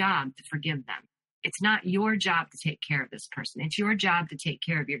your job to forgive them. It's not your job to take care of this person. It's your job to take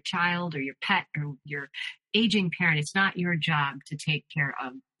care of your child or your pet or your aging parent. It's not your job to take care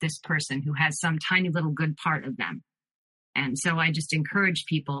of this person who has some tiny little good part of them. And so I just encourage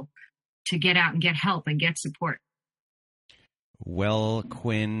people to get out and get help and get support. Well,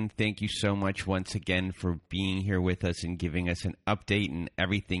 Quinn, thank you so much once again for being here with us and giving us an update and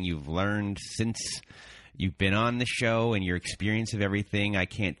everything you've learned since you've been on the show and your experience of everything. I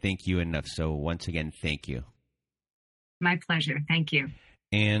can't thank you enough. So once again, thank you. My pleasure. Thank you.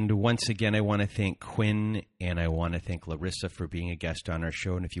 And once again, I want to thank Quinn and I want to thank Larisa for being a guest on our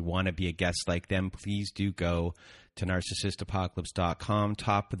show. And if you want to be a guest like them, please do go to narcissistapocalypse.com.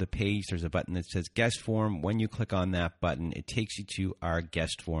 Top of the page, there's a button that says guest form. When you click on that button, it takes you to our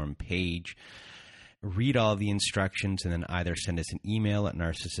guest form page. Read all the instructions and then either send us an email at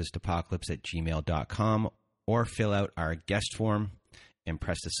narcissistapocalypse@gmail.com or fill out our guest form and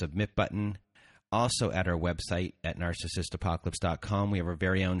press the submit button. Also at our website at narcissistapocalypse.com, we have our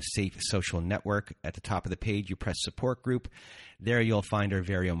very own safe social network. At the top of the page, you press support group. There you'll find our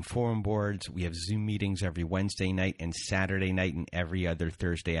very own forum boards. We have Zoom meetings every Wednesday night and Saturday night and every other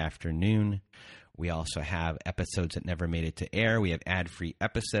Thursday afternoon. We also have episodes that never made it to air. We have ad-free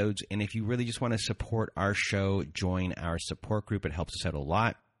episodes. And if you really just want to support our show, join our support group. It helps us out a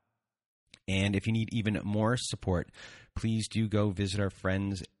lot. And if you need even more support, please do go visit our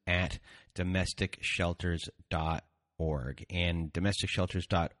friends at domesticshelters.org. And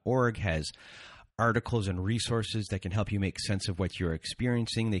domesticshelters.org has articles and resources that can help you make sense of what you're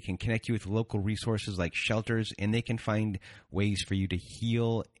experiencing. They can connect you with local resources like shelters, and they can find ways for you to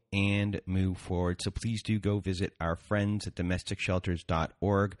heal and move forward. So please do go visit our friends at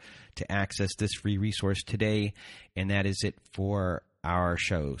domesticshelters.org to access this free resource today. And that is it for our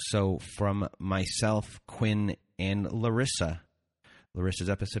show. So from myself, Quinn, and Larisa, Larisa's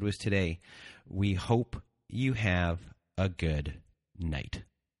episode was today. We hope you have a good night.